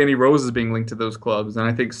reason Danny Rose is being linked to those clubs, and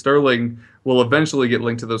I think Sterling will eventually get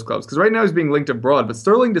linked to those clubs, because right now he's being linked abroad, but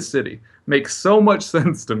Sterling to City makes so much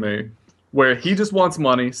sense to me, where he just wants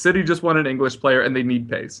money, City just want an English player, and they need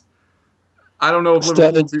pace. I don't know if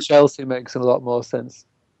Sterling to Chelsea makes a lot more sense.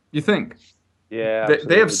 You think? Yeah,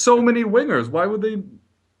 they have so many wingers. Why would they?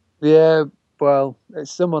 Yeah, well,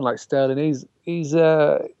 it's someone like Sterling. He's.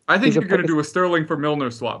 I think you're going to do a Sterling for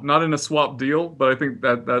Milner swap, not in a swap deal, but I think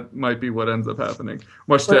that might be what ends up happening,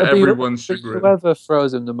 much to everyone's chagrin. Whoever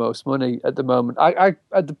throws him the most money at the moment, I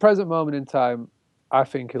at the present moment in time, I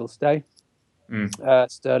think he'll stay.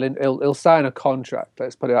 Sterling, he'll sign a contract.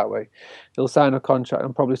 Let's put it that way. He'll sign a contract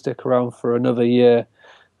and probably stick around for another year.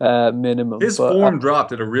 Minimum. His form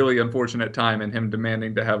dropped at a really unfortunate time in him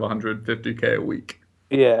demanding to have $150K a week.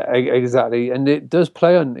 Yeah, exactly. And it does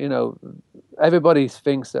play on, everybody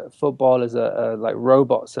thinks that footballers are like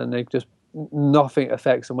robots and they just, nothing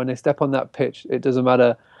affects them. When they step on that pitch, it doesn't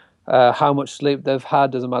matter how much sleep they've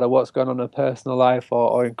had, doesn't matter what's going on in their personal life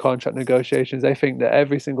or in contract negotiations. They think that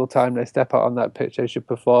every single time they step out on that pitch, they should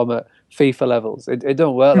perform at FIFA levels. It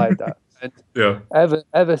don't work like that. And Yeah.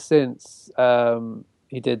 ever since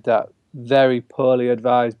he did that very poorly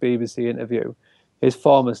advised BBC interview, his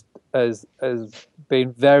form has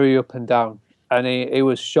been very up and down. And he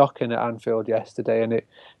was shocking at Anfield yesterday, and it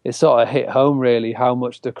sort of hit home really how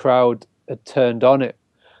much the crowd had turned on it.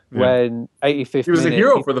 When 85th minute, he was a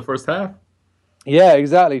hero for the first half. Yeah,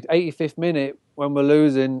 exactly. 85th minute, when we're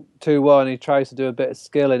losing 2-1, he tries to do a bit of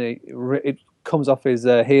skill, and it comes off his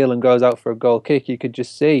heel and goes out for a goal kick. You could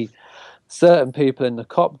just see certain people in the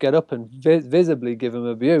cop get up and visibly give him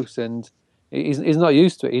abuse, and he's not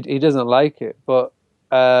used to it. He doesn't like it. But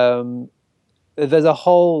there's a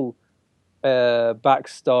whole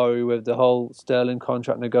backstory with the whole Sterling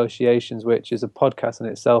contract negotiations, which is a podcast in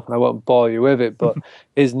itself, and I won't bore you with it. But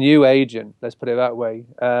his new agent, let's put it that way,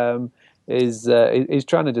 is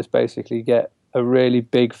trying to just basically get a really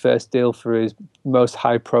big first deal for his most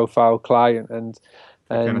high-profile client, and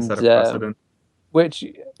kind of set a precedent. Which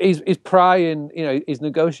he's prying, he's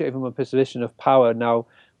negotiating from a position of power now,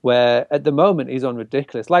 where at the moment he's on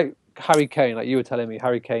ridiculous, like Harry Kane, like you were telling me,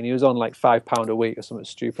 Harry Kane, he was on like £5 a week or something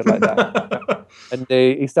stupid like that. And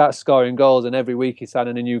he starts scoring goals, and every week he's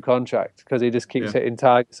signing a new contract because he just keeps hitting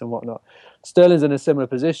targets and whatnot. Sterling's in a similar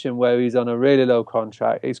position where he's on a really low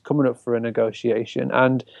contract. He's coming up for a negotiation,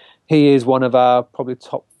 and he is one of our probably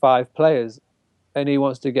top 5 players, and he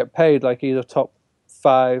wants to get paid like he's a top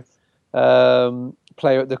 5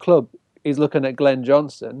 player at the club. He's looking at Glenn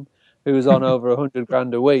Johnson, who's on over 100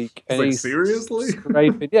 grand a week, and he's seriously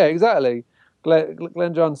scraping. Yeah, exactly,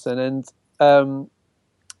 Glenn Johnson. And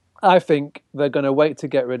I think they're going to wait to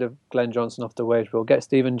get rid of Glenn Johnson off the wage bill, get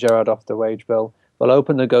Steven Gerrard off the wage bill. They'll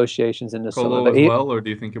open negotiations in the Colo summer. as well, or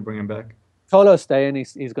do you think you'll bring him back? Colo's staying.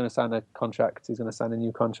 He's going to sign a contract. He's going to sign a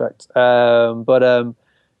new contract.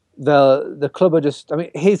 The club are just, I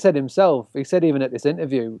mean, he said himself, he said even at this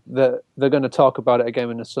interview that they're going to talk about it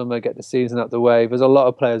again in the summer, get the season out the way. There's a lot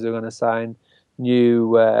of players who are going to sign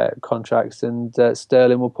new contracts, and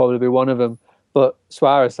Sterling will probably be one of them. But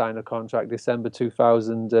Suarez signed a contract December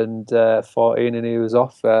 2014, and he was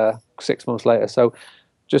off 6 months later. So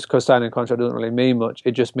just because signing a contract doesn't really mean much,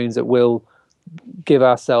 it just means that we'll give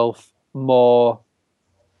ourselves more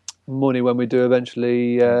money when we do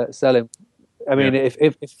eventually sell him. I mean,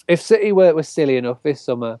 if City were silly enough this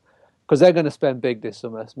summer, because they're going to spend big this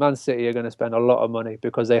summer, Man City are going to spend a lot of money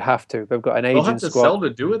because they have to. They've got an aging squad. They'll have to squad. sell to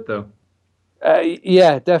do it, though.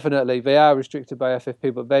 Yeah, definitely. They are restricted by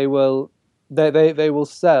FFP, but they will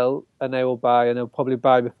sell, and they will buy, and they'll probably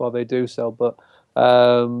buy before they do sell. But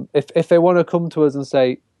if they want to come to us and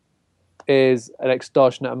say is an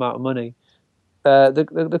extortionate amount of money,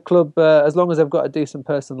 the club, as long as they've got a decent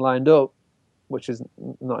person lined up, which is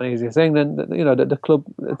not an easy thing, then the club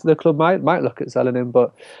might look at selling him.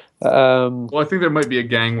 But well, I think there might be a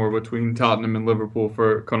gang war between Tottenham and Liverpool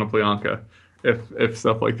for Konoplyanka if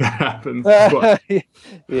stuff like that happens.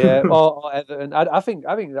 Yeah, or Everton. I think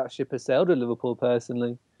that ship has sailed with Liverpool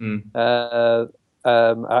personally. I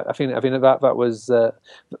think that was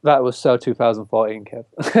so 2014, Kev.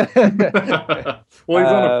 Well,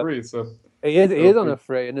 he's on a free, so. He is on a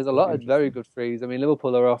free, and there's a lot of very good frees. I mean,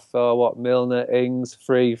 Liverpool are off Milner, Ings,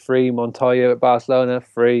 free, Montoya at Barcelona,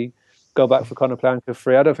 free. Go back for Konoplyanka,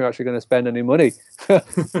 free. I don't think we're actually going to spend any money. But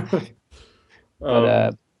I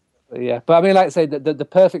mean, like I say, the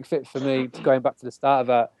perfect fit for me, going back to the start of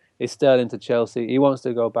that, is Sterling to Chelsea. He wants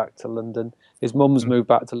to go back to London. His mum's moved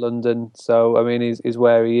back to London, so I mean, he's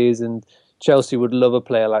where he is, and Chelsea would love a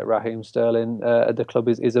player like Raheem Sterling. The club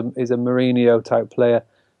is a Mourinho type player.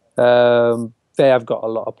 They have got a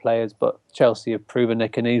lot of players, but Chelsea have proven they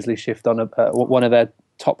can easily shift on one of their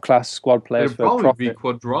top class squad players. It'd probably be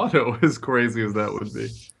Cuadrado, as crazy as that would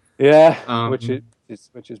be. Yeah, which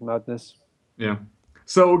is madness. Yeah.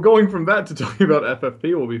 So going from that to talking about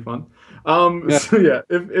FFP will be fun. So yeah,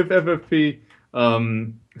 if FFP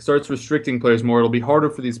starts restricting players more, it'll be harder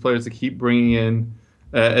for these players to keep bringing in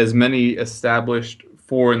as many established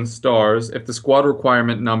foreign stars. If the squad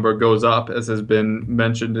requirement number goes up, as has been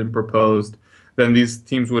mentioned and proposed, then these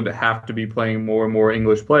teams would have to be playing more and more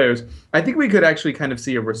English players. I think we could actually kind of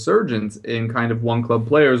see a resurgence in kind of one club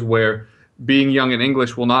players where being young and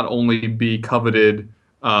English will not only be coveted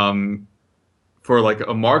for like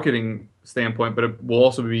a marketing standpoint, but it will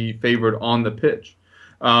also be favored on the pitch.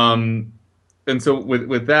 And so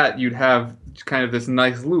with that, you'd have kind of this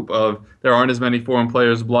nice loop of there aren't as many foreign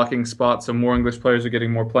players blocking spots, so more English players are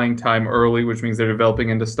getting more playing time early, which means they're developing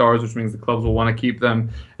into stars, which means the clubs will want to keep them.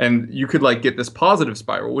 And you could like get this positive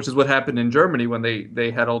spiral, which is what happened in Germany when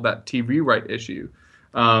they had all that TV right issue.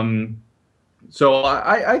 So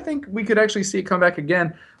I think we could actually see it come back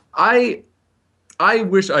again. I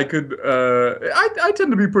wish I could. I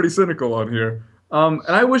tend to be pretty cynical on here. And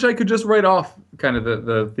I wish I could just write off kind of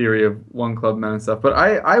the theory of one club men and stuff. But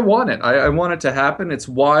I want it. I want it to happen. It's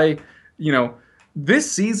why,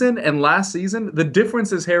 this season and last season, the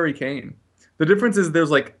difference is Harry Kane. The difference is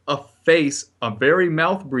there's like a face, a very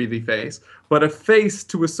mouth-breathy face, but a face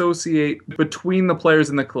to associate between the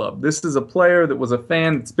players in the club. This is a player that was a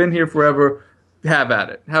fan that's been here forever. Have at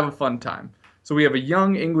it. Have a fun time. So we have a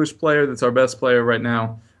young English player that's our best player right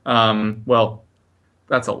now. Well,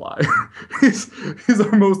 that's a lie. He's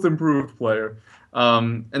our most improved player.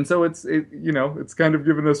 And so it's kind of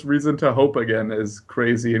given us reason to hope again, as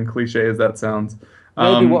crazy and cliche as that sounds.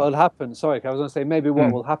 Maybe what will happen, sorry, I was going to say, maybe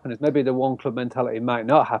what will happen is maybe the one club mentality might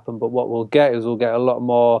not happen, but what we'll get is we'll get a lot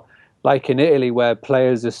more, like in Italy, where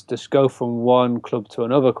players just go from one club to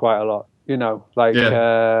another quite a lot.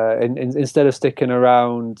 Instead of sticking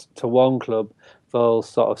around to one club, they'll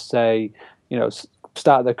sort of say,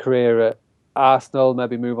 start their career at Arsenal,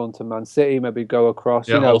 maybe move on to Man City, maybe go across.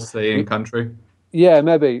 All stay in country. Yeah,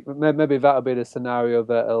 maybe that'll be the scenario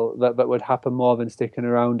that would happen more than sticking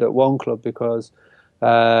around at one club, because,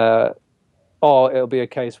 or it'll be a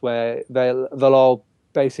case where they'll all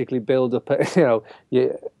basically build up.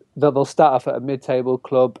 They'll start off at a mid-table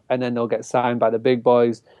club and then they'll get signed by the big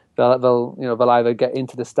boys. They'll either get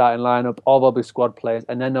into the starting lineup or they'll be squad players,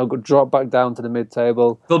 and then they'll drop back down to the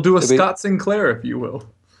mid-table. They'll do a Scott Sinclair, if you will.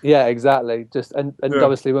 Yeah, exactly.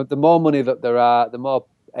 Obviously, the more money that there are, the more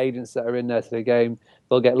agents that are in there to the game,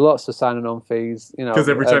 they'll get lots of signing on fees. Because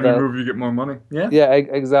every time you move, you get more money. Yeah. Yeah,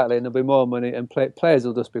 exactly, and there'll be more money, and players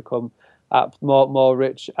will just become more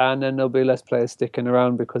rich, and then there'll be less players sticking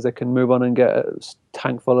around because they can move on and get a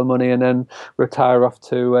tank full of money and then retire off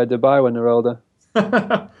to Dubai when they're older.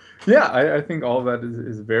 Yeah, I think all of that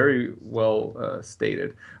is very well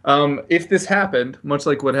stated. If this happened, much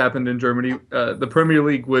like what happened in Germany, the Premier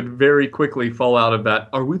League would very quickly fall out of that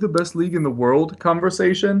 "are we the best league in the world"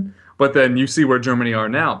 conversation. But then you see where Germany are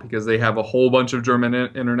now, because they have a whole bunch of German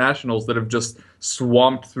internationals that have just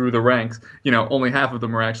swamped through the ranks. Only half of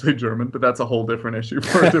them are actually German, but that's a whole different issue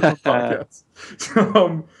for a different podcast.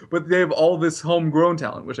 But they have all this homegrown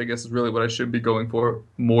talent, which I guess is really what I should be going for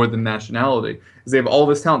more than nationality. Is they have all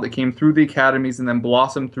this talent that came through the academies and then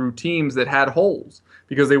blossomed through teams that had holes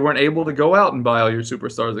because they weren't able to go out and buy all your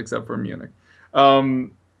superstars except for Munich.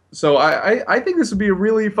 So I think this would be a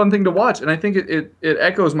really fun thing to watch, and I think it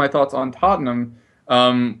echoes my thoughts on Tottenham.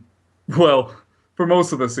 Well, for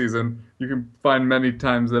most of the season, you can find many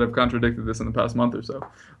times that I've contradicted this in the past month or so,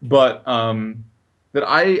 but that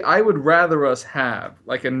I would rather us have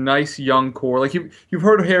like a nice young core. Like you've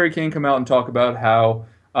heard Harry Kane come out and talk about how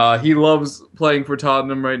he loves playing for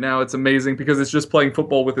Tottenham right now. It's amazing because it's just playing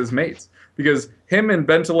football with his mates. Because him and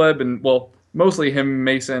Bentaleb and mostly him,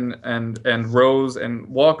 Mason, and Rose and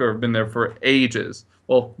Walker have been there for ages.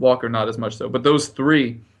 Well, Walker not as much so, but those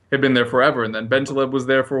three have been there forever. And then Bentaleb was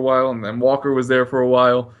there for a while, and then Walker was there for a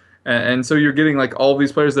while. And so you're getting like all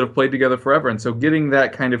these players that have played together forever. And so getting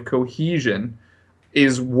that kind of cohesion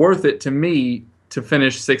is worth it to me to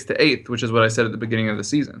finish 6th to 8th, which is what I said at the beginning of the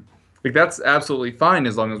season. Like that's absolutely fine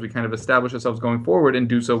as long as we kind of establish ourselves going forward and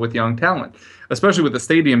do so with young talent. Especially with the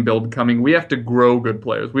stadium build coming, we have to grow good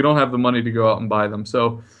players. We don't have the money to go out and buy them.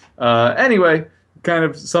 So anyway, kind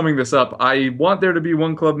of summing this up, I want there to be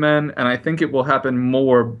one club men, and I think it will happen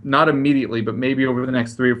more, not immediately, but maybe over the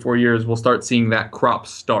next 3 or 4 years, we'll start seeing that crop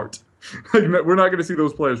start. We're not going to see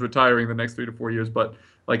those players retiring the next 3 to 4 years, but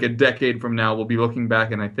like a decade from now, we'll be looking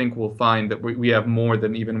back, and I think we'll find that we have more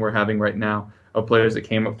than even we're having right now of players that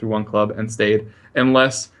came up through one club and stayed,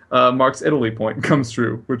 unless Mark's Italy point comes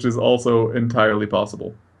true, which is also entirely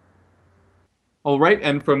possible. All right,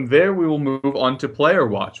 and from there we will move on to Player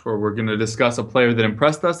Watch, where we're going to discuss a player that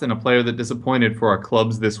impressed us and a player that disappointed for our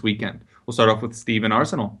clubs this weekend. We'll start off with Steve and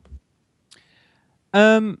Arsenal.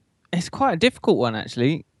 It's quite a difficult one,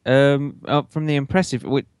 actually, up from the impressive,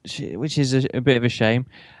 which is a bit of a shame.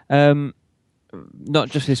 Not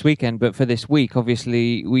just this weekend, but for this week.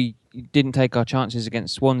 Obviously, we didn't take our chances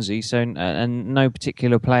against Swansea, so and no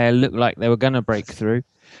particular player looked like they were going to break through.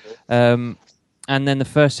 And then the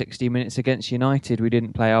first 60 minutes against United, we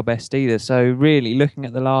didn't play our best either. So really, looking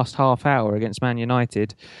at the last half hour against Man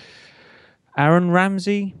United, Aaron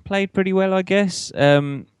Ramsey played pretty well, I guess.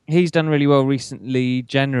 he's done really well recently,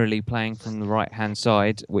 generally playing from the right-hand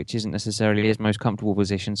side, which isn't necessarily his most comfortable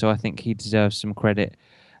position, so I think he deserves some credit.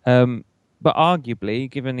 But arguably,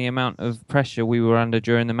 given the amount of pressure we were under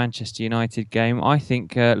during the Manchester United game, I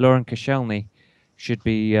think Lauren Koscielny should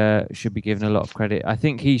be given a lot of credit. I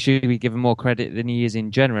think he should be given more credit than he is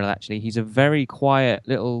in general, actually. He's a very quiet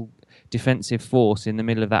little defensive force in the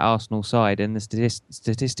middle of that Arsenal side, and the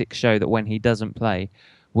statistics show that when he doesn't play,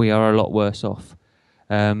 we are a lot worse off.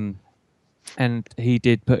 And he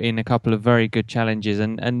did put in a couple of very good challenges,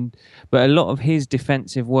 but a lot of his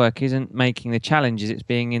defensive work isn't making the challenges, it's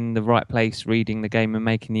being in the right place, reading the game and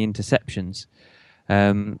making the interceptions.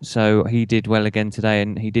 So he did well again today,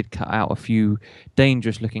 and he did cut out a few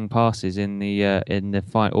dangerous looking passes in the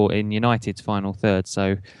in United's final third.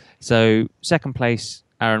 So second place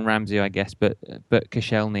Aaron Ramsey, I guess, but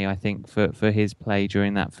Koscielny, I think, for his play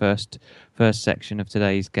during that first section of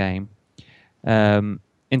today's game.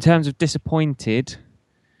 In terms of disappointed,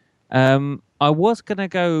 I was going to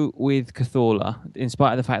go with Cazorla, in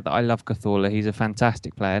spite of the fact that I love Cazorla. He's a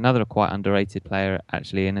fantastic player, another quite underrated player,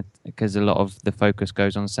 actually, because a lot of the focus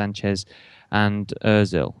goes on Sanchez and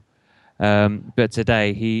Ozil. But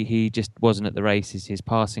today, he just wasn't at the races. His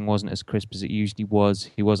passing wasn't as crisp as it usually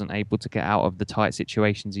was. He wasn't able to get out of the tight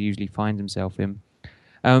situations he usually finds himself in.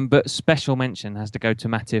 But special mention has to go to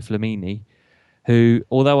Matteo Flamini, who,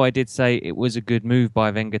 although I did say it was a good move by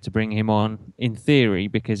Wenger to bring him on, in theory,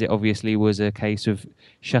 because it obviously was a case of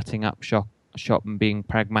shutting up shop and being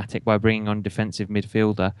pragmatic by bringing on defensive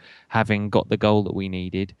midfielder, having got the goal that we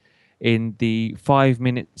needed. In the 5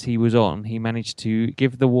 minutes he was on, he managed to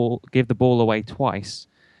give the ball away twice,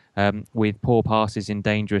 with poor passes in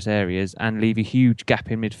dangerous areas, and leave a huge gap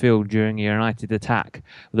in midfield during a United attack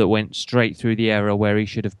that went straight through the area where he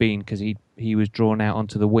should have been, because he was drawn out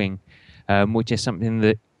onto the wing. Which is something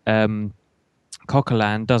that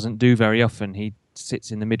Coquelin doesn't do very often. He sits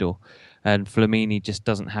in the middle, and Flamini just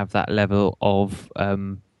doesn't have that level of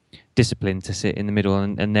discipline to sit in the middle.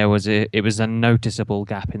 And it was a noticeable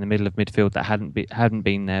gap in the middle of midfield that hadn't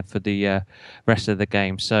been there for the rest of the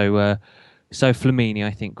game. So Flamini,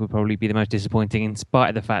 I think, would probably be the most disappointing, in spite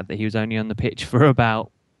of the fact that he was only on the pitch for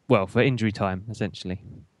for injury time, essentially.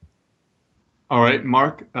 All right,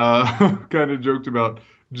 Mark, kind of joked about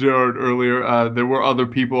Gerrard earlier. There were other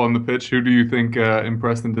people on the pitch. Who do you think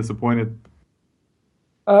impressed and disappointed?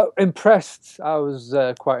 Impressed. I was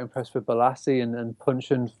quite impressed with Balassi and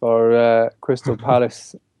punching for Crystal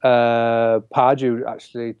Palace. Pardew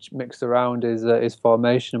actually mixed around his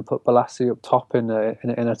formation and put Balassi up top in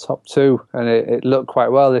a top two, and it looked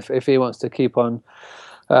quite well. If he wants to keep on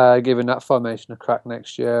giving that formation a crack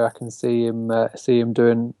next year, I can see him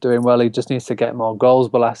doing well. He just needs to get more goals.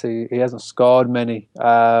 Balassi, he hasn't scored many,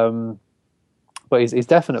 but he's a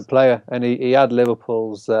definite player, and he had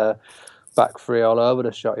Liverpool's back three all over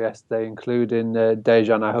the shot yesterday, including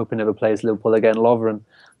Dejan. I hope he never plays Liverpool again. Lovren.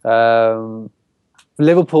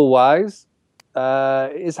 Liverpool wise,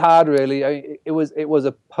 it's hard really. It was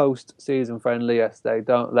a post-season friendly yesterday.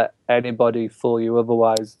 Don't let anybody fool you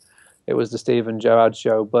otherwise. It was the Steven Gerrard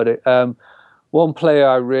show, but one player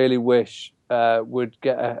I really wish would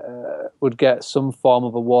get some form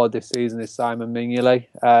of award this season is Simon Mignolet.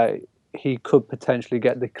 He could potentially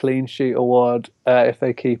get the clean sheet award if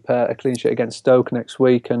they keep a clean sheet against Stoke next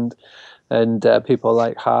week, and people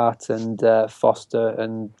like Hart and Foster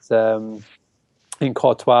and in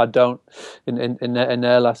Courtois don't in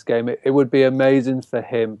their last game. It would be amazing for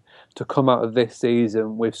him to come out of this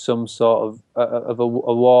season with some sort of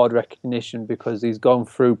award recognition, because he's gone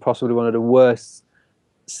through possibly one of the worst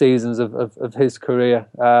seasons of his career,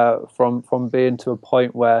 from being to a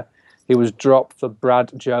point where he was dropped for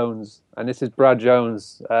Brad Jones, and this is Brad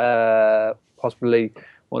Jones, possibly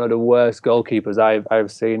one of the worst goalkeepers I've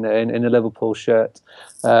seen in a Liverpool shirt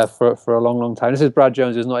for a long time. This is Brad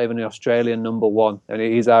Jones, who's not even the Australian number one, and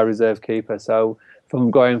he's our reserve keeper. So from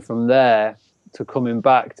going from there to coming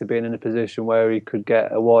back to being in a position where he could get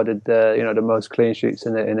awarded the most clean sheets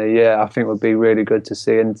in a year, I think would be really good to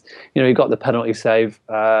see. And he got the penalty save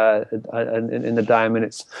in the dying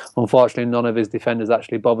minutes. Unfortunately, none of his defenders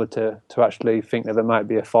actually bothered to actually think that there might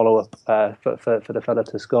be a follow up for the fella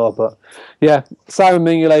to score. But yeah, Simon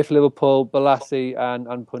Mignolet for Liverpool, Balassi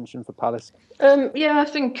and Puncheon for Palace. I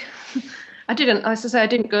think I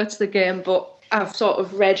didn't go to the game, but I've sort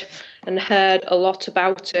of read and heard a lot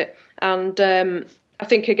about it. And I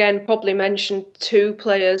think, again, probably mentioned two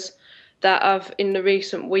players that have, in the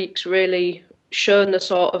recent weeks, really shown the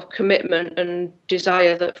sort of commitment and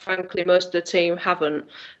desire that, frankly, most of the team haven't.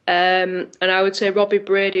 And I would say Robbie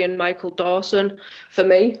Brady and Michael Dawson, for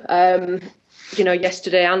me,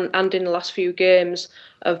 yesterday and in the last few games,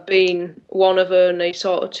 of being one of only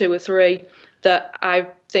sort of 2 or 3 that I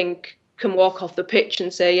think can walk off the pitch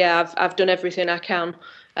and say, yeah, I've done everything I can.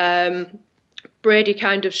 Brady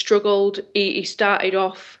kind of struggled. He started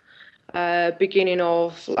off beginning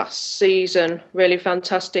of last season really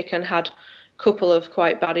fantastic and had a couple of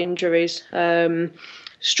quite bad injuries.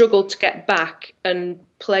 Struggled to get back and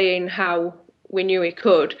playing how we knew he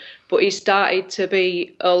could, but he started to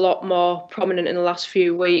be a lot more prominent in the last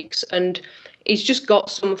few weeks, and he's just got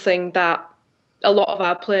something that a lot of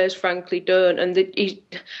our players frankly don't. And I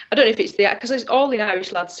don't know if it's because all the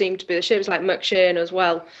Irish lads seem to be the shapes, like McShane as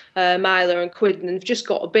well, Myler and Quidden, and they've just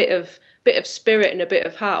got a bit of spirit and a bit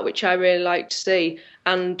of heart, which I really like to see.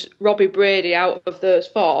 And Robbie Brady, out of those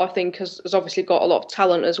 4, I think has obviously got a lot of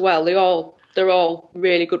talent as well. They're all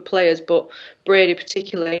really good players, but Brady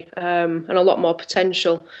particularly, and a lot more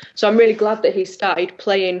potential. So I'm really glad that he started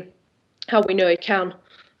playing how we know he can.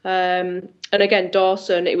 And again,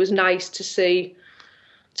 Dawson, it was nice to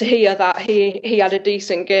hear that he had a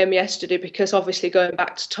decent game yesterday, because obviously going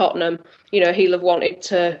back to Tottenham, he'll have wanted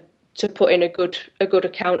to put in a good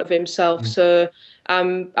account of himself. So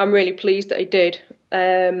I'm really pleased that he did.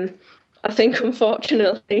 I think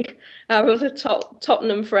unfortunately our other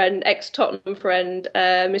Tottenham friend, ex-Tottenham friend,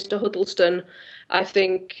 Mr. Huddleston, I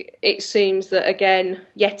think it seems that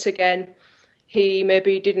yet again, he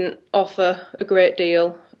maybe didn't offer a great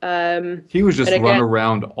deal. He was just run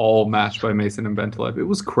around all match by Mason and Bentaleb. It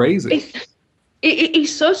was crazy.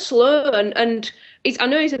 He's so slow, and I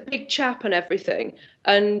know he's a big chap and everything,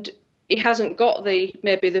 and he hasn't got the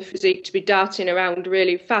physique to be darting around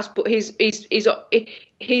really fast. But his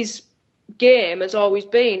game has always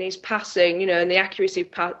been his passing, and the accuracy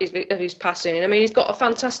of his passing. And I mean, he's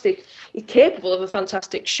capable of a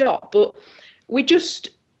fantastic shot, but we just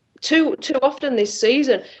too often this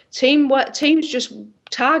season, teams just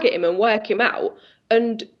target him and work him out.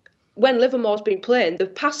 And when Livermore's been playing, the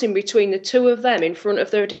passing between the 2 of them in front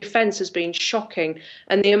of their defence has been shocking.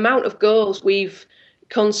 And the amount of goals we've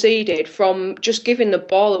conceded from just giving the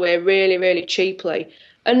ball away really, really cheaply.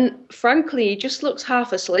 And frankly, he just looks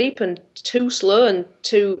half asleep and too slow and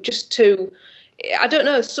too. I don't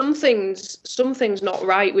know. Something's not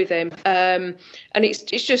right with him, and it's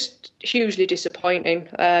just hugely disappointing.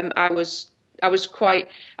 I was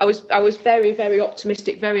very, very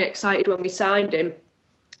optimistic, very excited when we signed him.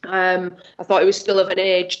 I thought he was still of an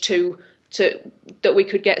age to that we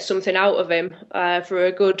could get something out of him for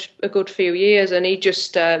a good few years, and he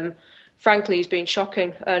just frankly he's been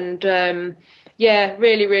shocking, and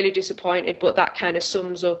really, really disappointed. But that kind of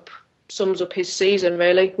sums up his season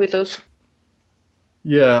really with us.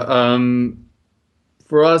 Yeah,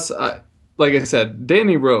 for us, like I said,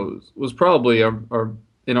 Danny Rose was probably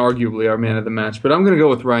inarguably our man of the match, but I'm going to go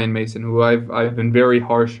with Ryan Mason, who I've been very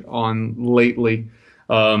harsh on lately.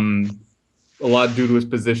 A lot due to his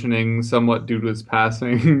positioning, somewhat due to his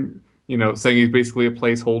passing. Saying he's basically a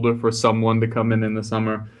placeholder for someone to come in the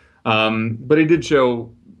summer. But he did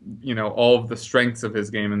show, all of the strengths of his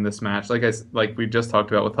game in this match. Like we just talked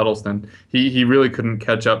about with Huddleston, he really couldn't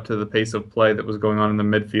catch up to the pace of play that was going on in the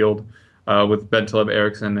midfield with Bentaleb,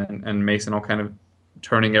 Eriksson, and Mason all kind of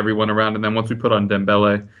turning everyone around. And then once we put on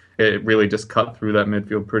Dembele, it really just cut through that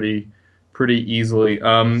midfield pretty easily.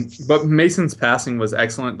 But Mason's passing was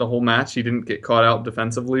excellent the whole match. He didn't get caught out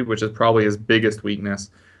defensively, which is probably his biggest weakness.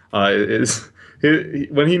 When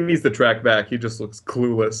he needs to track back, he just looks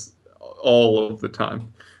clueless all of the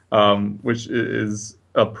time, which is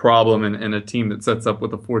a problem in a team that sets up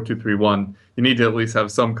with a 4-2-3-1. You need to at least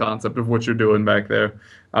have some concept of what you're doing back there.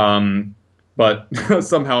 But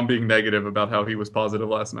somehow I'm being negative about how he was positive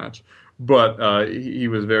last match. But he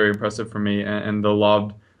was very impressive for me, and the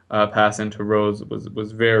lobbed pass into Rose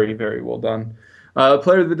was very, very well done.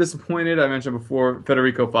 Player that disappointed, I mentioned before,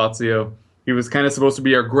 Federico Fazio. He was kind of supposed to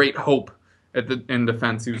be our great hope in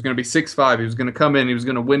defense. He was going to be 6'5". He was going to come in. He was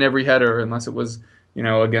going to win every header, unless it was,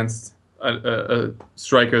 against a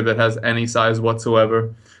striker that has any size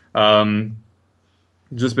whatsoever.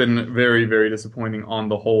 Just been very, very disappointing on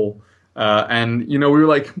the whole. And we were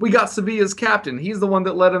like, we got Sevilla's captain. He's the one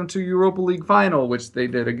that led them to Europa League final, which they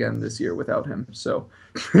did again this year without him. So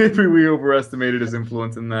maybe we overestimated his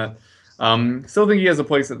influence in that. Still think he has a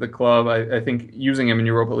place at the club. I think using him in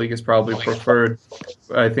Europa League is probably preferred.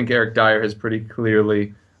 I think Eric Dyer has pretty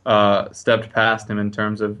clearly stepped past him in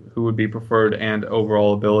terms of who would be preferred and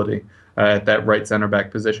overall ability at that right center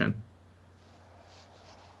back position.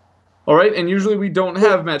 All right, and usually we don't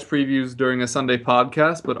have match previews during a Sunday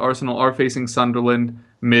podcast, but Arsenal are facing Sunderland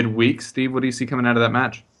midweek. Steve, what do you see coming out of that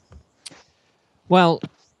match? Well,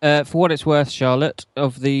 for what it's worth, Charlotte,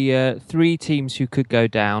 of the 3 teams who could go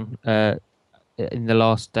down, in the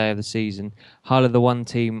last day of the season. Hull are the one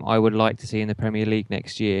team I would like to see in the Premier League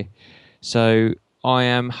next year. So I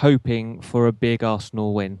am hoping for a big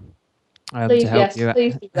Arsenal win. Please, to help you out.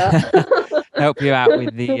 please do that. help you out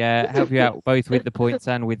with the help you out both with the points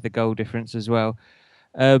and with the goal difference as well.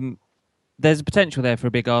 There's a potential there for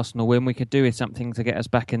a big Arsenal win. We could do with something to get us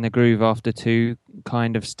back in the groove after two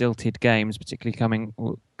kind of stilted games, particularly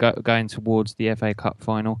going towards the FA Cup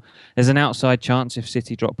final. There's an outside chance if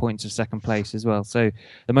City drop points of second place as well. So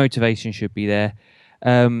the motivation should be there.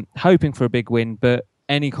 Hoping for a big win, but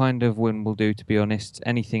any kind of win will do, to be honest.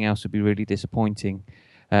 Anything else would be really disappointing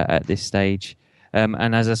at this stage.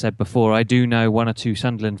 And as I said before, I do know one or two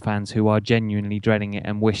Sunderland fans who are genuinely dreading it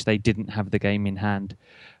and wish they didn't have the game in hand.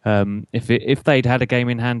 If they'd had a game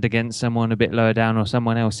in hand against someone a bit lower down or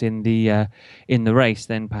someone else in the race,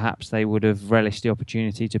 then perhaps they would have relished the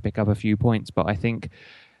opportunity to pick up a few points. But I think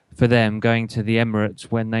for them, going to the Emirates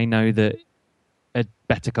when they know that a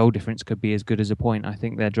better goal difference could be as good as a point, I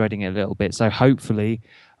think they're dreading it a little bit. So hopefully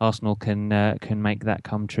Arsenal can make that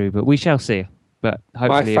come true. But we shall see. But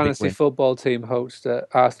hopefully my fantasy football team hopes that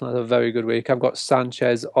Arsenal has a very good week. I've got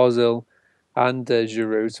Sanchez, Ozil, and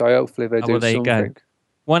Giroud. So hopefully they do there something. You go.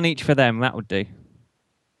 One each for them. That would do.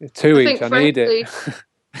 Two each. I need it.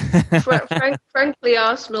 Frankly,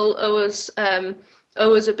 Arsenal owes a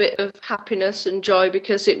bit of happiness and joy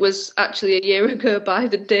because it was actually a year ago by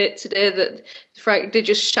the date today that Frank did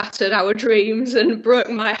just shattered our dreams and broke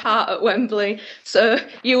my heart at Wembley. So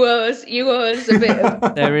you owe us a bit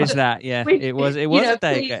of... There is that, yeah. It was a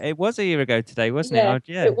day ago. It was a year ago today, wasn't it?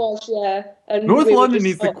 Yeah, it was, yeah. And North London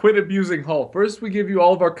needs to quit abusing Hull. First, we give you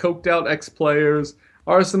all of our coked out ex-players.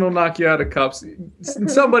 Arsenal knock you out of cups.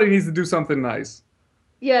 Somebody needs to do something nice.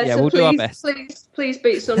 Yeah, so we'll do our best. Please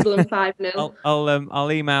beat Sunderland 5-0.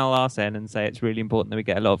 I'll email Arsene and say it's really important that we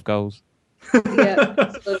get a lot of goals.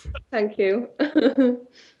 Yeah, thank you.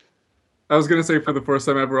 I was gonna say for the first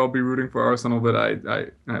time ever I'll be rooting for Arsenal, but I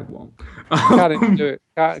won't. Can't do it.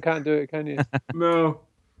 Can't do it, can you? No,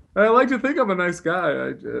 I like to think I'm a nice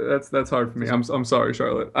guy. That's hard for me. I'm sorry,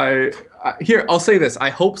 Charlotte. Here I'll say this. I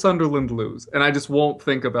hope Sunderland lose, and I just won't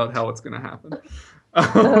think about how it's gonna happen.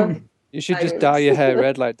 You should just dye your hair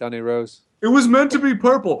red like Danny Rose. It was meant to be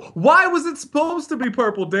purple. Why was it supposed to be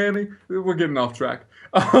purple, Danny? We're getting off track.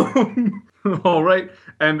 All right.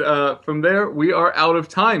 And from there, we are out of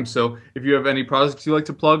time. So if you have any projects you'd like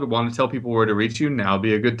to plug or want to tell people where to reach you, now would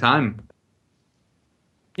be a good time.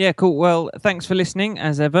 Yeah, cool. Well, thanks for listening,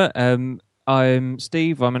 as ever. I'm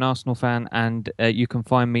Steve. I'm an Arsenal fan, and you can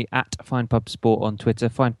find me at FinePubSport on Twitter.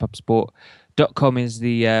 FinePubSport.com is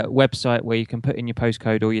the website where you can put in your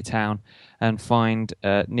postcode or your town and find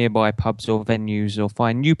nearby pubs or venues or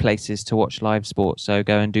find new places to watch live sport. So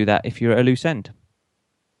go and do that if you're at a loose end.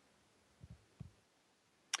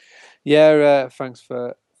 Yeah, thanks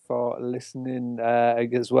for listening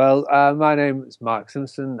as well. My name is Mark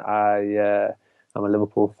Simpson. I'm a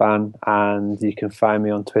Liverpool fan, and you can find me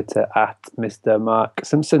on Twitter at Mr. Mark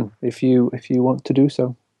Simpson if you want to do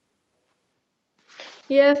so.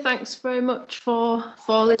 Yeah, thanks very much for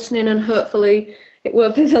listening, and hopefully it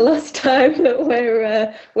won't be the last time that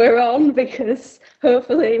we're on, because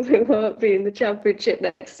hopefully we won't be in the Championship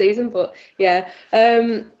next season. But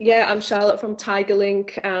I'm Charlotte from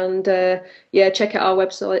Tigerlink, and check out our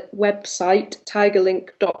website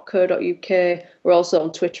tigerlink.co.uk. We're also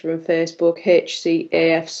on Twitter and Facebook,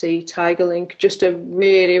 HCAFC Tigerlink. Just a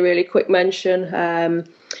really, really quick mention.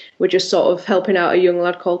 We're just sort of helping out a young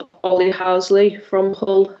lad called Ollie Housley from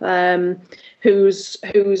Hull, who's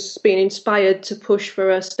been inspired to push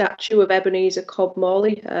for a statue of Ebenezer Cobb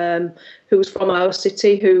Morley, who's from our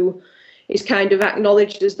city, who is kind of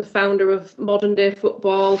acknowledged as the founder of modern day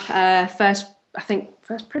football, first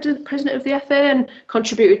president of the FA, and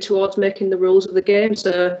contributed towards making the rules of the game.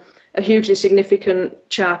 So a hugely significant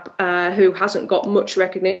chap who hasn't got much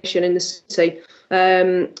recognition in the city.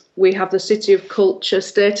 We have the City of Culture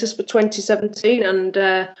status for 2017, and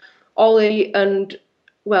Ollie and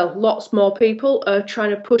lots more people are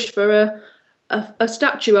trying to push for a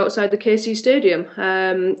statue outside the KC Stadium.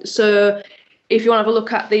 So if you want to have a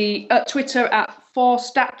look at at Twitter at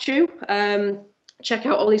 @4statue, check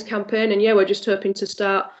out Ollie's campaign, and we're just hoping to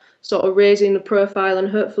start sort of raising the profile and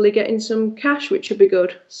hopefully getting some cash, which would be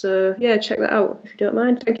good. So check that out if you don't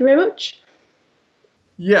mind. Thank you very much.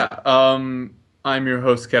 I'm your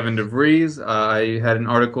host, Kevin DeVries. I had an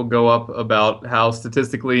article go up about how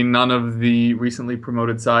statistically none of the recently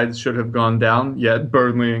promoted sides should have gone down, yet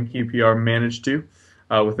Burnley and QPR managed to,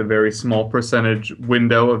 with a very small percentage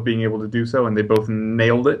window of being able to do so, and they both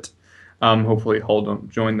nailed it. Hopefully Hull don't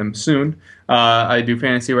join them soon. I do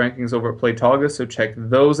fantasy rankings over at Playtoga, so check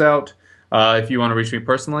those out. If you want to reach me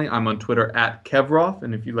personally, I'm on Twitter at Kevroff,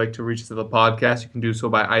 and if you'd like to reach to the podcast, you can do so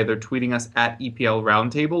by either tweeting us at EPL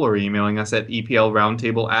Roundtable or emailing us at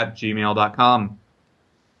eplroundtable@gmail.com.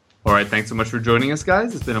 All right, thanks so much for joining us,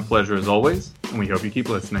 guys. It's been a pleasure as always, and we hope you keep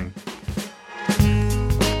listening.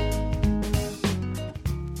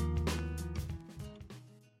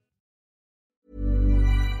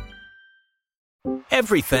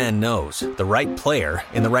 Every fan knows the right player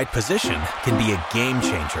in the right position can be a game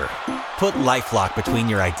changer. Put LifeLock between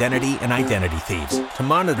your identity and identity thieves to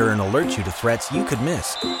monitor and alert you to threats you could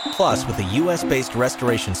miss. Plus, with a U.S.-based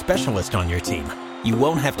restoration specialist on your team, you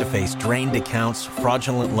won't have to face drained accounts,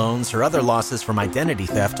 fraudulent loans, or other losses from identity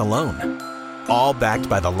theft alone. All backed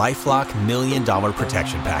by the LifeLock $1 Million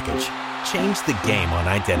Protection Package. Change the game on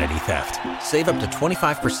identity theft. Save up to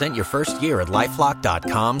 25% your first year at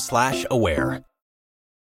LifeLock.com/aware.